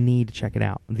guys need to check it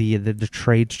out. The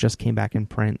trades just came back in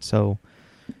print, so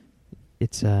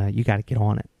it's you got to get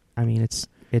on it. I mean, it's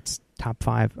top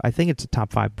 5. I think it's a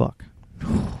top 5 book.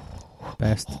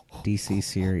 Best DC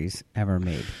series ever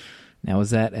made. Now, is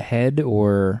that ahead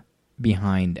or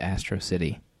behind Astro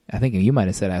City? I think you might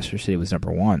have said Astro City was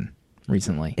number 1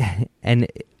 recently. And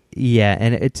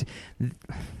it's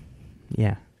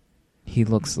He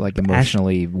looks like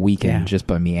emotionally weakened Yeah. just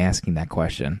by me asking that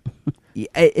question.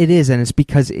 It is, and it's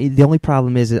because the only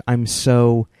problem is that I'm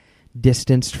so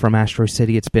distanced from Astro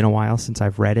City. It's been a while since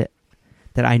I've read it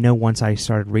that I know once I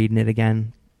started reading it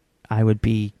again, I would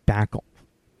be back.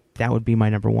 That would be my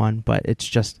number 1, but it's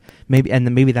just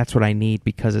maybe that's what I need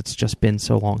because it's just been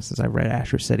so long since I read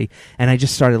Astro City. And I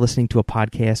just started listening to a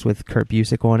podcast with Kurt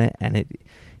Busiek on it, and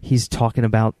he's talking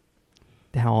about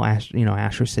how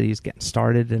Astro City is getting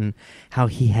started and how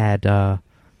he had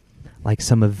like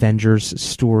some Avengers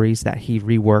stories that he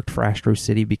reworked for Astro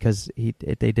City because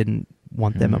they didn't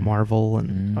want them at Marvel,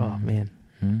 and oh man,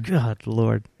 God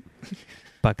Lord.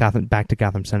 But back to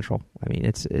Gotham Central. I mean,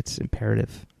 it's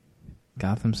imperative.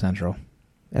 Gotham Central.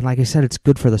 And like I said, it's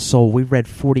good for the soul. We read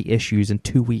 40 issues in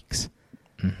 2 weeks.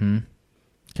 Mm-hmm.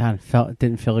 God, it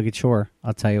didn't feel like a chore.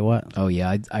 I'll tell you what. Oh,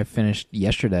 yeah. I finished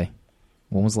yesterday.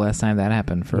 When was the last time that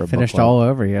happened for You a finished book club? all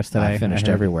over yesterday. I finished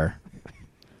heard. everywhere.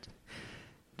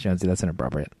 Jonesy, that's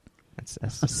inappropriate. That's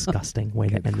a disgusting way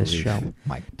to Good end this grief. show.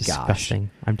 My gosh. Disgusting.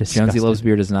 I'm disgusted. Jonesy Loves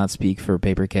Beer does not speak for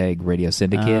Paper Keg Radio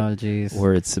Syndicate Oh, jeez.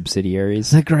 or its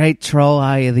subsidiaries. The great troll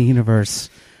eye of the universe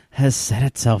has set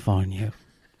itself on you.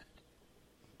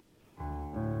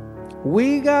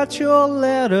 We got your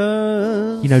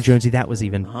letters. You know, Jonesy, that was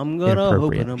even I'm gonna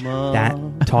inappropriate. open 'em up.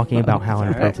 That, talking about how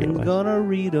inappropriate it I'm was. gonna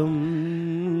read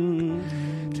them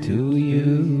to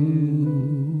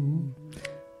you.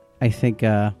 I think,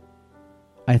 I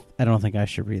don't think I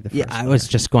should read the first Yeah, I one. was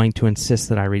just going to insist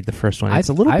that I read the first one. It's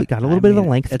got a I little bit of a mean,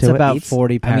 length it's to about it.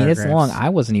 40 I paragraphs. mean, it's long. I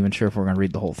wasn't even sure if we are going to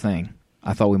read the whole thing.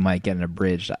 I thought we might get an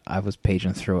abridged. I was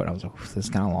paging through it. I was like, this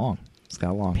is kind of long. It's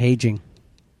kind of long. Paging.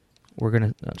 We're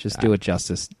going to... Just do it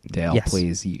justice, Dale, Yes.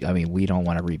 please. I mean, we don't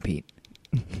want to repeat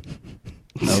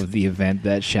of the event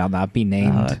that shall not be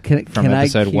named Can from I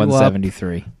episode queue up?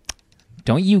 173.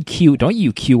 Don't you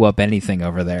queue up anything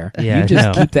over there. Yeah, you just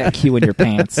no. keep that cue in your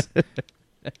pants.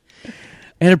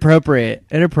 Inappropriate.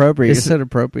 You This- said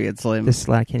appropriate, Slim.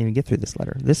 I can't even get through this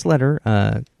letter. This letter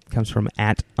comes from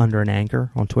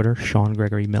 @UnderAnAnchor on Twitter, Sean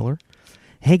Gregory Miller.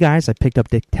 Hey guys, I picked up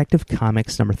Detective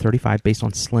Comics number 35 based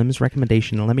on Slim's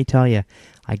recommendation, and let me tell you,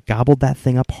 I gobbled that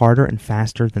thing up harder and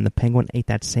faster than the penguin ate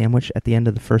that sandwich at the end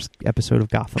of the first episode of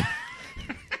Gotham.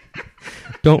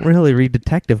 Don't really read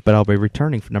Detective, but I'll be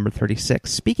returning for number 36.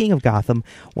 Speaking of Gotham,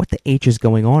 what the H is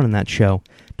going on in that show?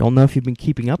 Don't know if you've been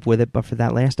keeping up with it, but for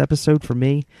that last episode, for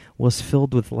me, was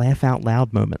filled with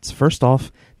laugh-out-loud moments. First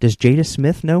off, does Jada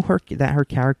Smith know that her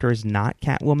character is not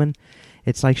Catwoman?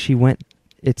 It's like she went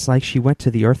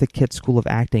to the Eartha Kitt School of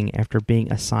Acting after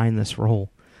being assigned this role.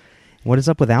 What is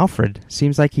up with Alfred?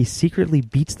 Seems like he secretly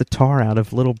beats the tar out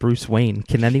of little Bruce Wayne.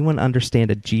 Can anyone understand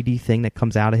a GD thing that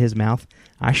comes out of his mouth?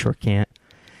 I sure can't.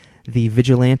 The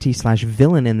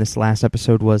vigilante/villain in this last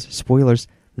episode was, spoilers,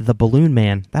 the Balloon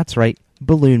Man. That's right,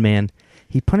 Balloon Man.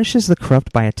 He punishes the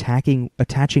corrupt by attaching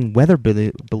weather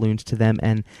balloons to them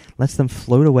and lets them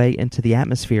float away into the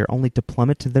atmosphere, only to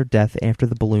plummet to their death after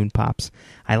the balloon pops.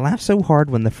 I laugh so hard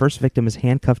when the first victim is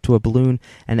handcuffed to a balloon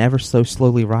and ever so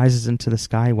slowly rises into the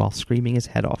sky while screaming his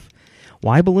head off.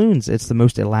 Why balloons? It's the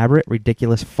most elaborate,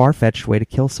 ridiculous, far-fetched way to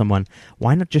kill someone.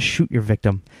 Why not just shoot your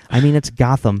victim? I mean, it's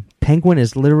Gotham. Penguin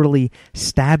is literally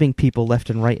stabbing people left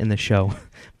and right in the show.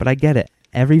 But I get it.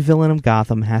 Every villain of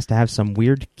Gotham has to have some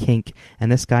weird kink, and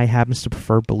this guy happens to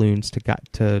prefer balloons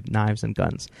to knives and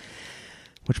guns.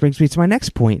 Which brings me to my next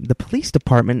point. The police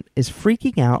department is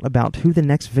freaking out about who the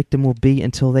next victim will be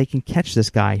until they can catch this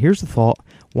guy. Here's the thought.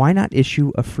 Why not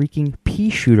issue a freaking pea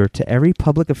shooter to every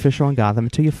public official in Gotham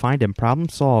until you find him? Problem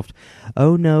solved.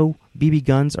 Oh no, BB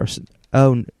guns are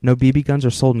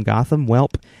sold in Gotham?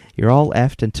 Welp, you're all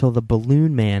effed until the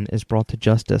Balloon Man is brought to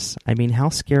justice. I mean, how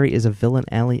scary is a villain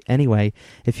anyway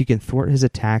if you can thwart his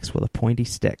attacks with a pointy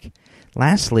stick?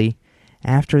 Lastly,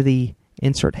 after the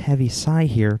insert heavy sigh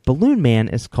here, Balloon Man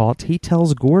is caught. He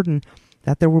tells Gordon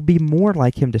that there will be more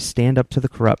like him to stand up to the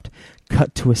corrupt.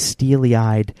 Cut to a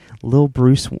steely-eyed Lil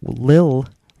Bruce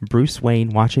Wayne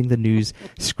watching the news,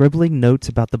 scribbling notes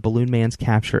about the Balloon Man's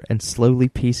capture and slowly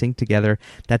piecing together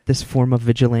that this form of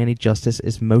vigilante justice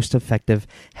is most effective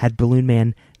had Balloon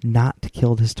Man not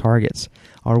killed his targets.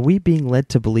 Are we being led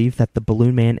to believe that the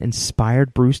Balloon Man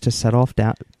inspired Bruce to set off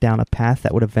down a path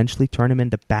that would eventually turn him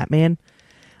into Batman?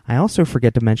 I also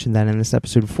forget to mention that in this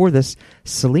episode before this,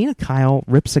 Selena Kyle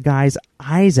rips a guy's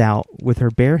eyes out with her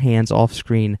bare hands off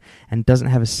screen and doesn't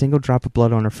have a single drop of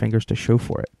blood on her fingers to show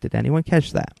for it. Did anyone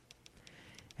catch that?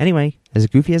 Anyway, as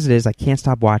goofy as it is, I can't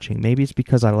stop watching. Maybe it's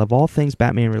because I love all things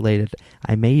Batman related.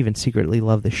 I may even secretly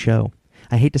love the show.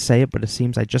 I hate to say it, but it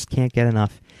seems I just can't get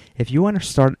enough. If you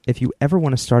ever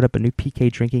want to start up a new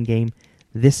PK drinking game,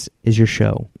 this is your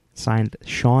show. Signed,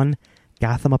 Sean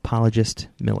Gotham Apologist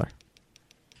Miller.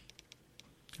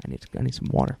 I need some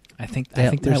water. I think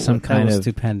there's some kind of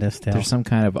stupendous. Dale. There's some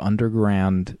kind of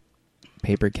underground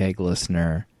paper keg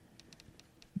listener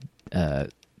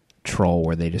troll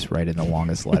where they just write in the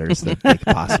longest letters that they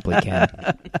possibly can.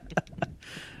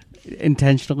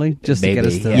 Intentionally, just Maybe, to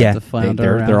get us yeah. to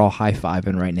flounder around. They're all high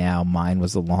fiving right now. Mine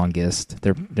was the longest.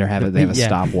 They have a Yeah.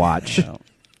 stopwatch. So,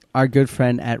 our good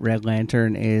friend at Red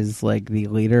Lantern is like the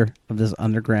leader of this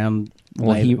underground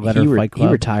letter fight club.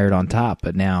 He retired on top,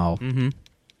 but now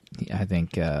I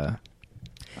think I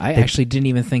actually didn't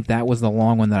even think that was the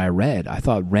long one that I read. I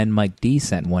thought Ren Mike D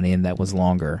sent one in that was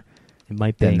longer. It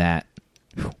might be than that.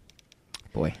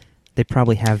 Boy, they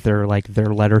probably have their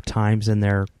letter times and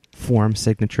their forum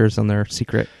signatures on their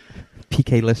secret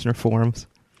PK listener forums.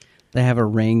 They have a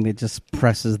ring that just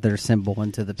presses their symbol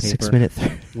into the paper, 6 minute,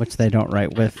 which they don't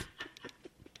write with.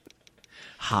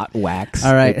 Hot wax.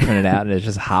 All right, they print it out and it's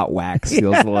just hot wax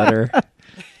seals the letter.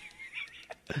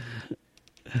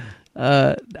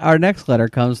 Our next letter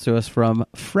comes to us from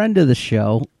friend of the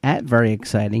show at Very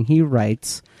Exciting. He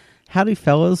writes, "Howdy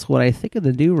fellas, when I think of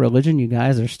the new religion you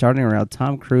guys are starting around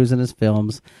Tom Cruise and his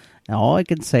films, Now, all I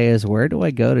can say is, where do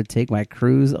I go to take my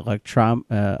cruise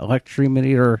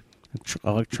electrometer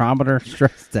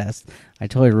stress test? I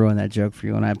totally ruined that joke for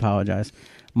you, and I apologize.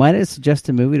 Might I suggest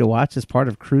a movie to watch as part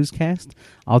of Cruisecast?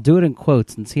 I'll do it in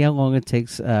quotes and see how long it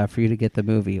takes for you to get the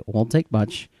movie. It won't take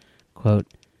much. Quote,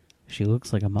 she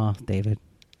looks like a moth, David.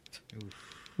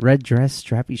 Red dress,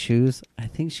 strappy shoes. I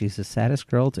think she's the saddest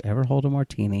girl to ever hold a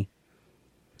martini.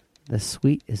 The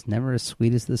sweet is never as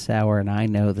sweet as the sour, and I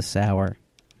know the sour.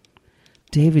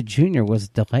 David Jr. was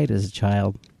a delight as a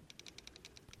child.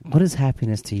 What is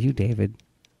happiness to you, David?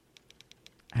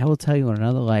 I will tell you in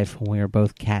another life when we are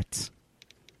both cats.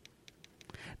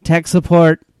 Tech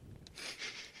support.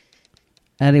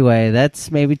 Anyway,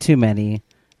 that's maybe too many.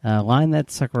 Line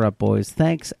that sucker up, boys.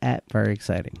 Thanks, at very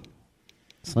exciting.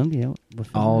 Slim, do you know what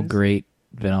film All it is? great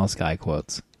Vanilla Sky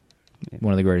quotes.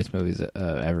 One of the greatest movies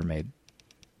ever made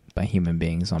by human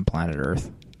beings on planet Earth.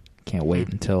 Can't wait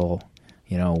until,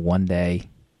 one day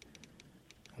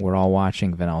we're all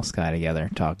watching Vanilla Sky together,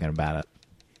 talking about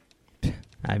it.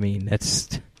 I mean,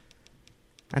 that's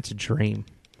a dream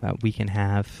that we can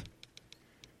have.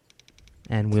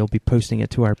 And we'll be posting it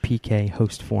to our PK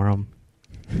host forum.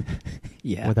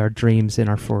 Yeah. With our dreams in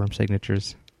our forum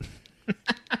signatures.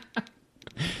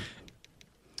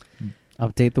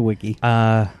 Update the wiki.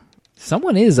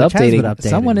 Someone is Which has been updating. updated.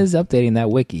 Someone is updating that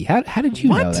wiki. How did you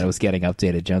know that it was getting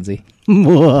updated, Jonesy?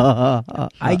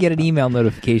 I get an email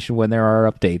notification when there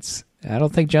are updates. I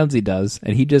don't think Jonesy does,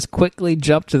 and he just quickly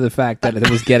jumped to the fact that it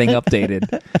was getting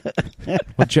updated.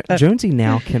 Well, Jonesy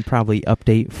now can probably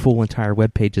update full entire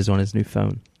web pages on his new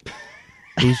phone.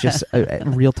 He's just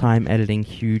real-time editing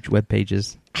huge web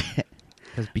pages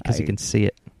because he can see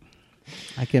it.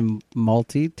 I can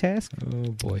multitask.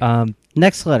 Oh boy.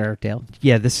 Next letter, Dale.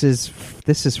 Yeah, this is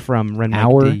from Ren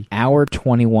Hour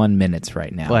 21 minutes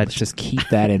right now. But- Let's just keep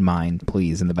that in mind,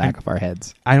 please, in the back of our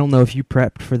heads. I don't know if you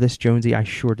prepped for this, Jonesy. I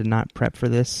sure did not prep for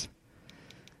this.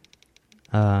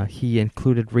 He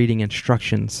included reading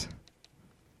instructions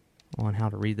on how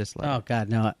to read this letter. Oh, God,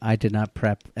 no, I did not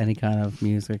prep any kind of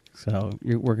music, so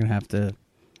we're going to have to...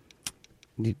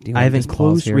 Do you I have wanna just pause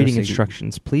enclosed here reading so you-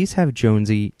 instructions. Please have the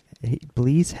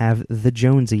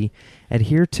Jonesy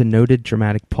adhere to noted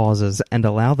dramatic pauses and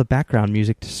allow the background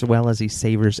music to swell as he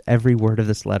savors every word of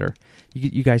this letter.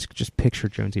 You guys could just picture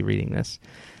Jonesy reading this.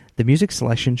 The music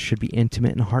selection should be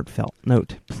intimate and heartfelt.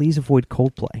 Note, please avoid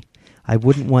Coldplay. I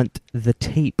wouldn't want the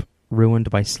tape ruined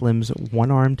by Slim's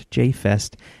one-armed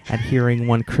J-Fest at hearing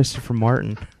one Christopher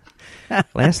Martin.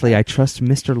 Lastly, I trust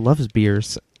Mr.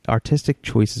 Lovesbeer's artistic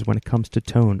choices when it comes to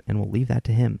tone, and we'll leave that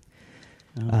to him.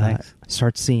 Oh, thanks.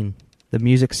 Start scene. The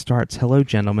music starts. Hello,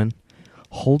 gentlemen.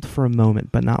 Hold for a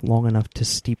moment, but not long enough to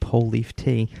steep whole leaf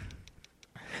tea.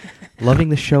 Loving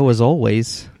the show as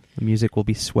always. The music will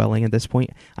be swelling at this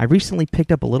point. I recently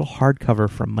picked up a little hardcover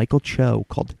from Michael Cho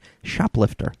called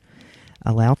Shoplifter.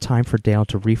 Allow time for Dale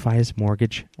to refi his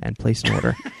mortgage and place an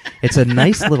order. It's a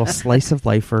nice little slice of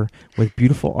lifer with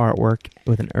beautiful artwork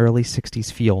with an early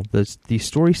 60s feel. The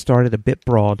story started a bit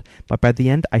broad, but by the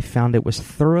end I found it was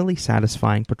thoroughly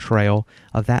satisfying portrayal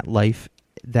of that life,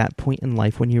 that point in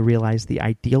life when you realize the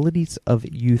idealities of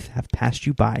youth have passed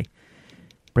you by.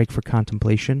 Break for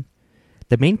contemplation.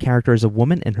 The main character is a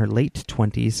woman in her late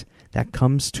 20s that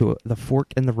comes to the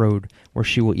fork in the road where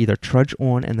she will either trudge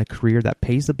on in the career that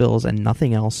pays the bills and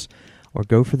nothing else, or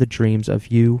go for the dreams of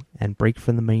you and break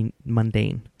from the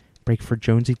mundane. Break for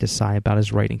Jonesy to sigh about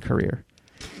his writing career.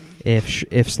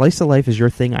 If Slice of Life is your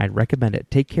thing, I'd recommend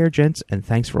it. Take care, gents, and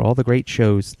thanks for all the great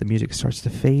shows. The music starts to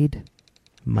fade.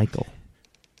 Michael.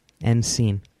 End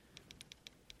scene.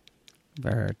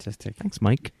 Very artistic. Thanks,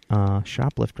 Mike.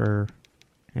 Shoplifter.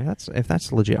 If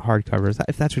that's legit hardcover,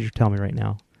 if that's what you're telling me right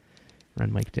now,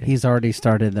 Ren Mike did. He's already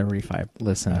started the refi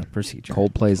Listen, procedure.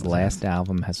 Coldplay's last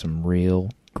album has some real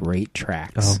great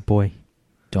tracks. Oh boy,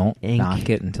 Don't Ink. knock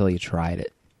it until you tried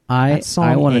it. that song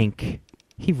I want Ink.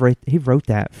 He wrote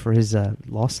that for his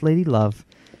Lost Lady Love.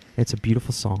 It's a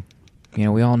beautiful song.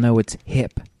 We all know it's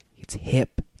hip. It's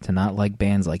hip to not like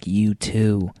bands like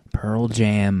U2, Pearl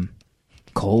Jam,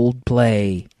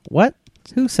 Coldplay, What?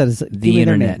 Who says the give me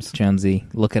their internet, names. Jonesy.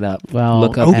 Look it up. Well,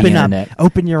 Look up the Open up, internet.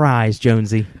 open your eyes,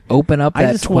 Jonesy. Open up I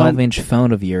that just want- 12-inch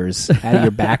phone of yours out of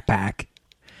your backpack.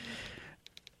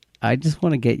 I just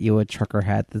want to get you a trucker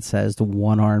hat that says the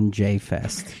One-Armed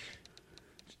J-Fest.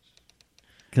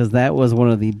 Because that was one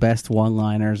of the best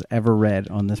one-liners ever read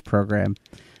on this program.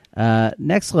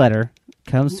 Next letter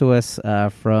comes to us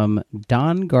from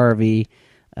Don Garvey,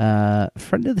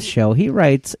 friend of the show. He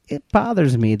writes, "It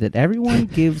bothers me that everyone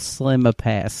gives Slim a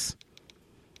pass.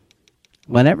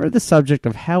 Whenever the subject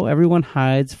of how everyone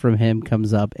hides from him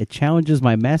comes up, it challenges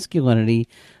my masculinity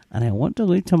and I want to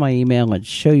link to my email and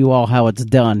show you all how it's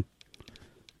done.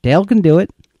 Dale can do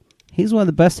it. He's one of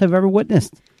the best I've ever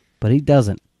witnessed, but he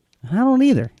doesn't. I don't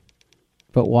either.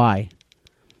 But why?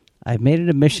 I've made it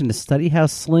a mission to study how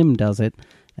Slim does it,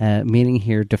 meaning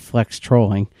here deflects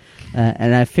trolling,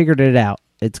 and I figured it out.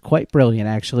 It's quite brilliant,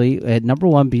 actually. Number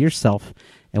one, be yourself.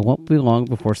 It won't be long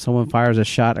before someone fires a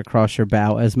shot across your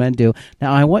bow, as men do.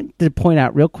 Now, I want to point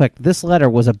out real quick, this letter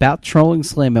was about trolling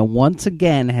Slim, and once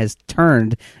again has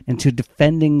turned into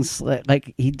defending Slim.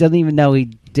 Like, he doesn't even know he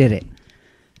did it.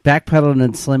 Backpedaling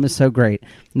and Slim is so great.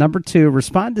 Number two,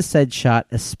 respond to said shot,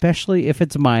 especially if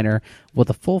it's minor, with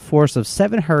a full force of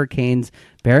 7 Hurricanes,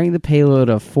 bearing the payload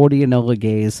of 40 Enola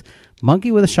Gays,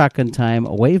 monkey with a shotgun time,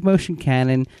 a wave motion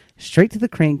cannon, straight to the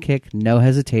crane kick, no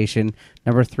hesitation.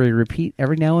 Number three, repeat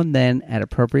every now and then at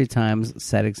appropriate times,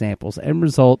 set examples. End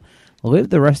result,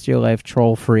 live the rest of your life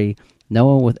troll-free. No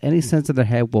one with any sense of their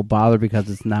head will bother because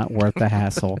it's not worth the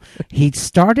hassle. He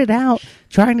started out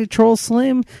trying to troll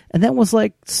Slim, and then was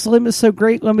like, Slim is so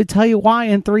great, let me tell you why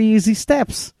in 3 easy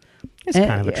steps. It's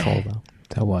kind of a troll, though.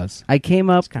 That was. I came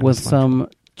up with some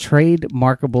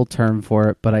trademarkable term for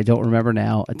it, but I don't remember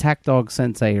now. Attack Dog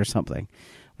Sensei or something.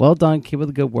 Well done. Keep up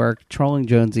the good work. Trolling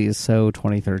Jonesy is so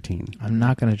 2013. I'm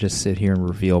not going to just sit here and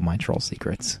reveal my troll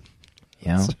secrets.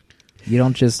 You know? You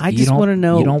don't just. I just want to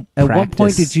know, you don't at practice. what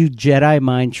point did you Jedi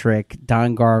mind trick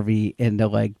Don Garvey into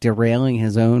like derailing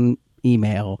his own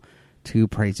email to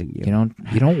praising you?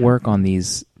 You don't work on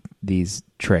these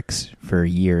tricks for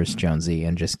years, Jonesy,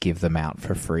 and just give them out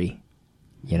for free.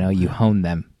 You know, you hone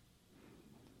them.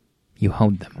 You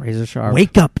honed them. Razor sharp.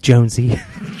 Wake up, Jonesy.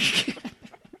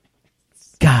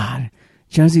 God,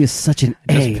 Jonesy is such an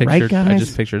A, right, guys? I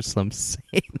just pictured Slim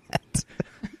saying that.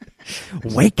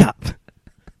 Wake up.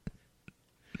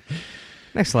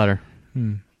 Next letter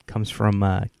comes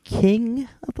from King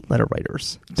of the Letter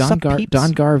Writers. Don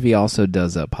Garvey also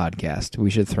does a podcast. We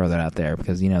should throw that out there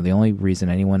because, you know, the only reason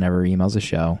anyone ever emails a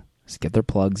show is to get their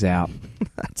plugs out.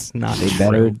 That's not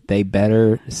They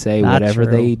better say Not whatever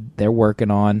true. they're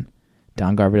working on.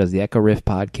 Don Garvey does the Echo Riff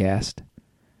podcast.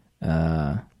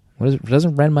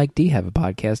 Doesn't Ren Mike D have a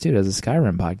podcast too? Does a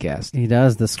Skyrim podcast? He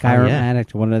does. The Skyrim yeah.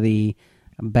 Addict, one of the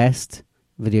best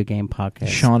video game podcasts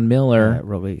Sean Miller,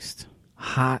 released.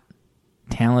 hot,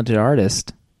 talented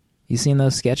artist. You seen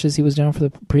those sketches he was doing for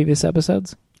the previous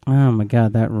episodes? Oh my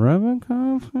God, that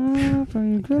Robocop!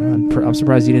 I'm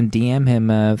surprised you didn't DM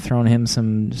him, throwing him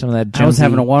some of that. I was Jonesy-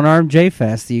 having a one-armed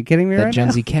J-Fest. Are you kidding me that right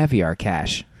Jonesy caviar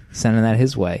cash. Sending that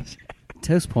his way. now?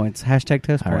 Toast points. Hashtag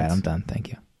toast All points. right, I'm done. Thank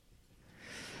you.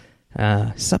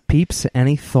 Sup, peeps?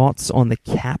 Any thoughts on the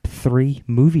Cap 3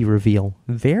 movie reveal?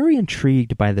 Very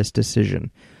intrigued by this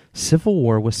decision. Civil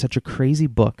War was such a crazy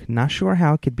book. Not sure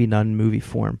how it could be done in movie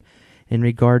form. In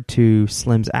regard to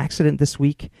Slim's accident this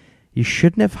week, you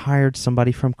shouldn't have hired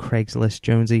somebody from Craigslist,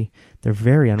 Jonesy. They're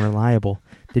very unreliable.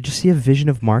 Did you see a vision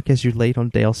of Mark as you laid on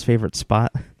Dale's favorite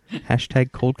spot?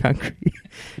 Hashtag cold concrete.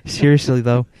 Seriously,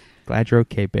 though, glad you're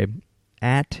okay, babe.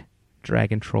 At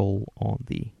Dragon Troll on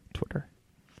the Twitter.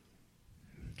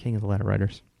 King of the Letter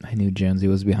Writers. I knew Jonesy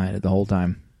was behind it the whole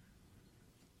time.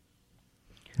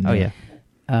 Oh, yeah.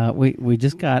 We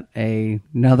just got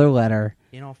another letter,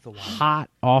 In off the wire. hot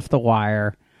off the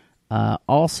wire,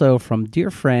 also from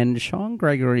dear friend Sean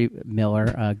Gregory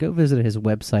Miller. Go visit his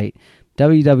website,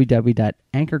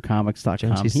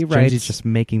 www.anchorcomics.com. Jonesy's just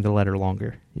making the letter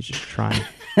longer. He's just trying.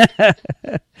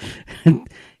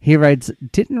 He writes,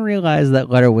 didn't realize that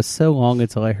letter was so long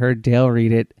until I heard Dale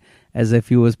read it as if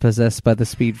he was possessed by the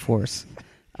Speed Force.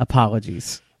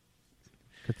 Apologies.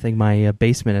 Good thing my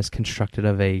basement is constructed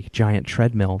of a giant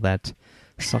treadmill that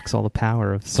sucks all the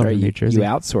power of Sorry, southern New Jersey. you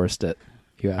outsourced it.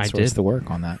 You I outsourced did. the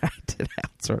work on that. I did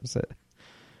outsource it.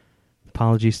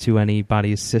 Apologies to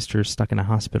anybody's sisters stuck in a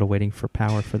hospital waiting for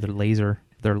power for their laser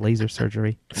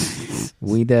surgery.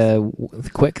 We'd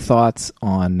quick thoughts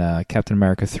on Captain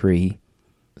America 3,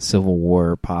 Civil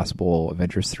War, possible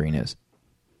Avengers 3 news.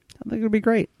 I think it'll be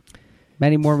great.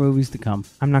 Many more movies to come.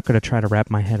 I'm not going to try to wrap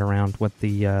my head around what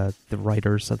the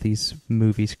writers of these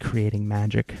movies creating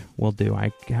magic will do.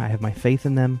 I have my faith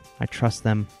in them. I trust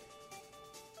them.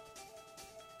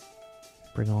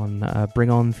 Bring on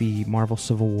the Marvel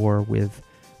Civil War with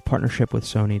partnership with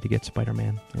Sony to get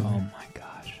Spider-Man. in Oh there. my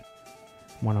gosh!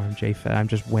 One arm J-Fed.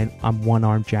 I'm one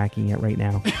arm jacking it right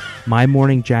now. My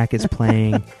morning jack is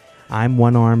playing. I'm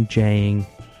one arm Jaying,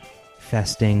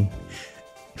 festing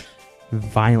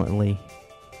violently.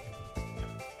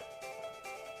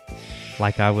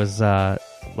 Like I was,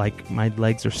 like my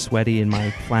legs are sweaty in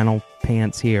my flannel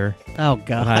pants here. Oh, But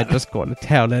God. I just going to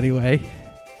town anyway.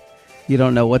 You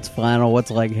don't know what's flannel,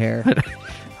 what's leg hair.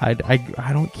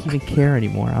 I don't even care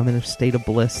anymore. I'm in a state of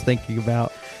bliss thinking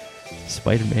about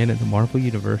Spider-Man in the Marvel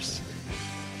Universe.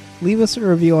 Leave us a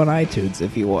review on iTunes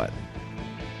if you want.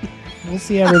 We'll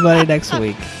see everybody next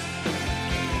week.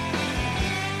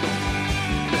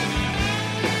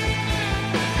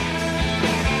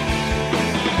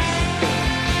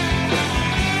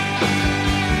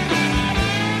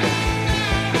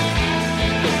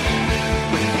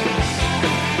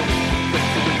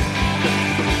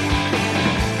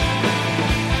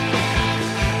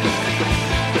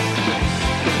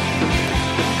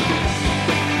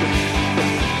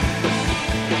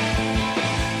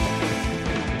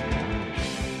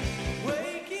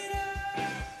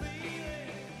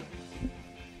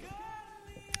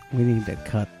 We need to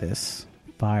cut this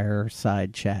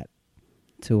fireside chat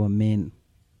to a min.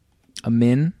 A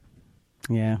min?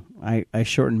 Yeah, I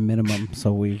shortened minimum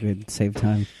so we could save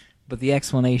time. But the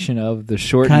explanation of the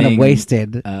shortening... Kind of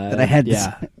wasted that I had to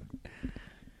yeah. say.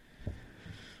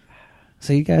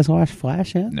 So you guys watch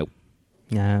Flash yet? Nope.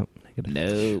 No.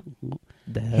 No.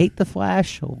 Hate the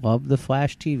Flash, love the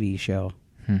Flash TV show.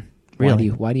 Really?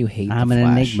 Why do you hate I'm the an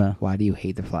Flash? enigma. Why do you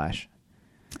hate the Flash?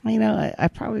 You know, I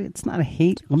probably, it's not a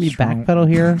hate. Let me Strong- backpedal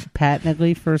here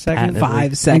patently for a second. 5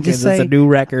 And seconds. just It's say, a new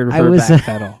record I for was,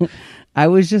 backpedal. I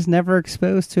was just never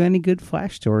exposed to any good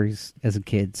Flash stories as a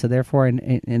kid, so therefore I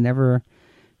never,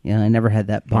 I never had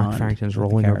that bond. Mark Farrington's with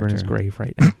the rolling over in his character. grave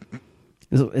right now.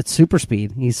 It's super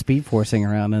speed. He's speed forcing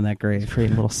around in that grave. He's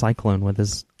creating a little cyclone with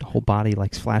his whole body,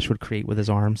 like Flash would create with his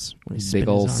arms. when he spin Big his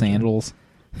old arms sandals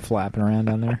flapping around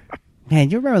down there. Man,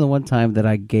 you remember the one time that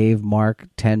I gave Mark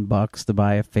 $10 to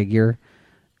buy a figure,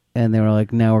 and they were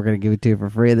like, "No, we're going to give it to you for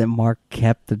free." And then Mark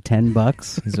kept the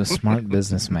 $10, He's a smart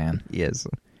businessman. around. Yes.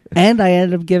 and I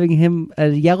ended up giving him a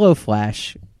yellow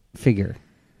Flash figure.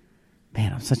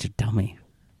 Man, I'm such a dummy.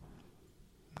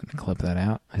 I'm going to clip that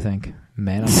out, I think.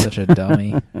 Man, I'm such a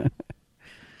dummy.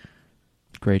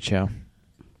 Great show.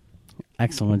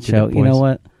 Excellent Did show. it, You know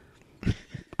boys. what?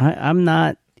 I'm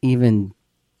not even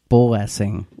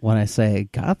bullessing when I say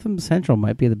Gotham Central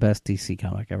might be the best DC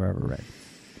comic I've ever read.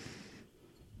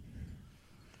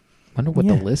 Wonder what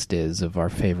Yeah. the list is of our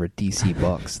favorite DC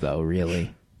books, though,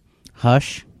 really.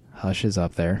 Hush. Hush is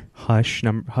up there. Hush.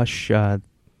 Hush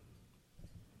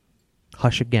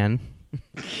again.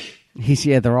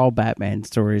 They're all Batman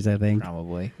stories, I think.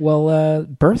 Probably. Well,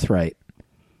 Birthright.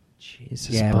 Jesus.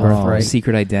 Yeah, Bob. Birthright.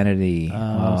 Secret Identity.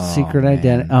 Secret man.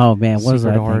 Identity. Oh, man, what was I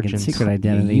Secret thinking? Origins. Secret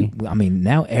Identity. I mean,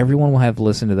 now everyone will have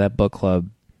listened to that book club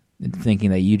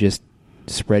thinking that you just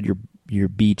spread your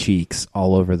bee cheeks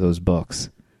all over those books.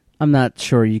 I'm not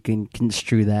sure you can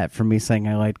construe that from me saying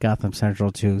I like Gotham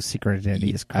Central to Secret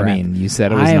Identity is I correct. mean, you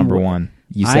said it was I am- number one.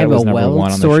 You said I it am was a number one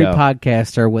on the well-story show.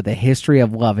 podcaster with a history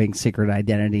of loving Secret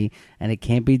Identity, and it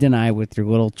can't be denied with your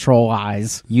little troll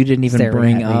eyes. You didn't even staring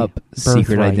bring at me. up Secret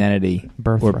Birthright. Identity or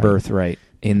Birthright. Birthright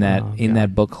in that Oh, in God.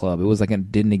 that book club. It was like it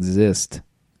didn't exist.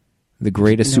 The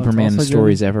greatest You know, it's Superman also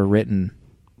stories good. ever written.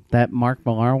 That Mark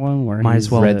Millar one where Might he's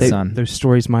as well. Red Sun. Those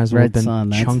stories might as well have Red been Sun,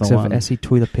 that's chunks the of one. Essie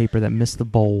toilet paper that missed the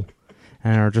bowl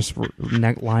and are just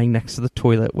lying next to the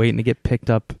toilet waiting to get picked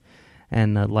up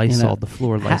and Lysol, the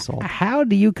floor Lysol. How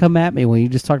do you come at me when you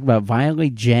just talked about violently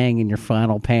jang in your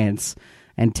flannel pants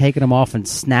and taking them off and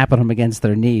snapping them against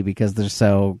their knee because they're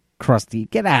so crusty?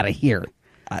 Get out of here.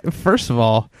 First of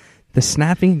all, the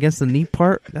snapping against the knee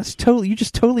part, that's totally, you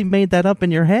just totally made that up in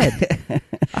your head.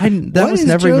 That What was is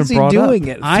never Josie even brought doing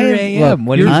up. at 3 a.m.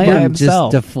 when he's I by am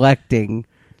himself? just deflecting.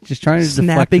 Just trying to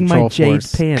Snapping deflect my control Jade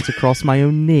force. pants across my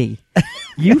own knee.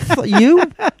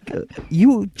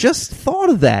 You just thought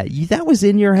of that. That was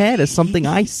in your head as something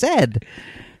I said.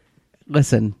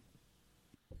 Listen.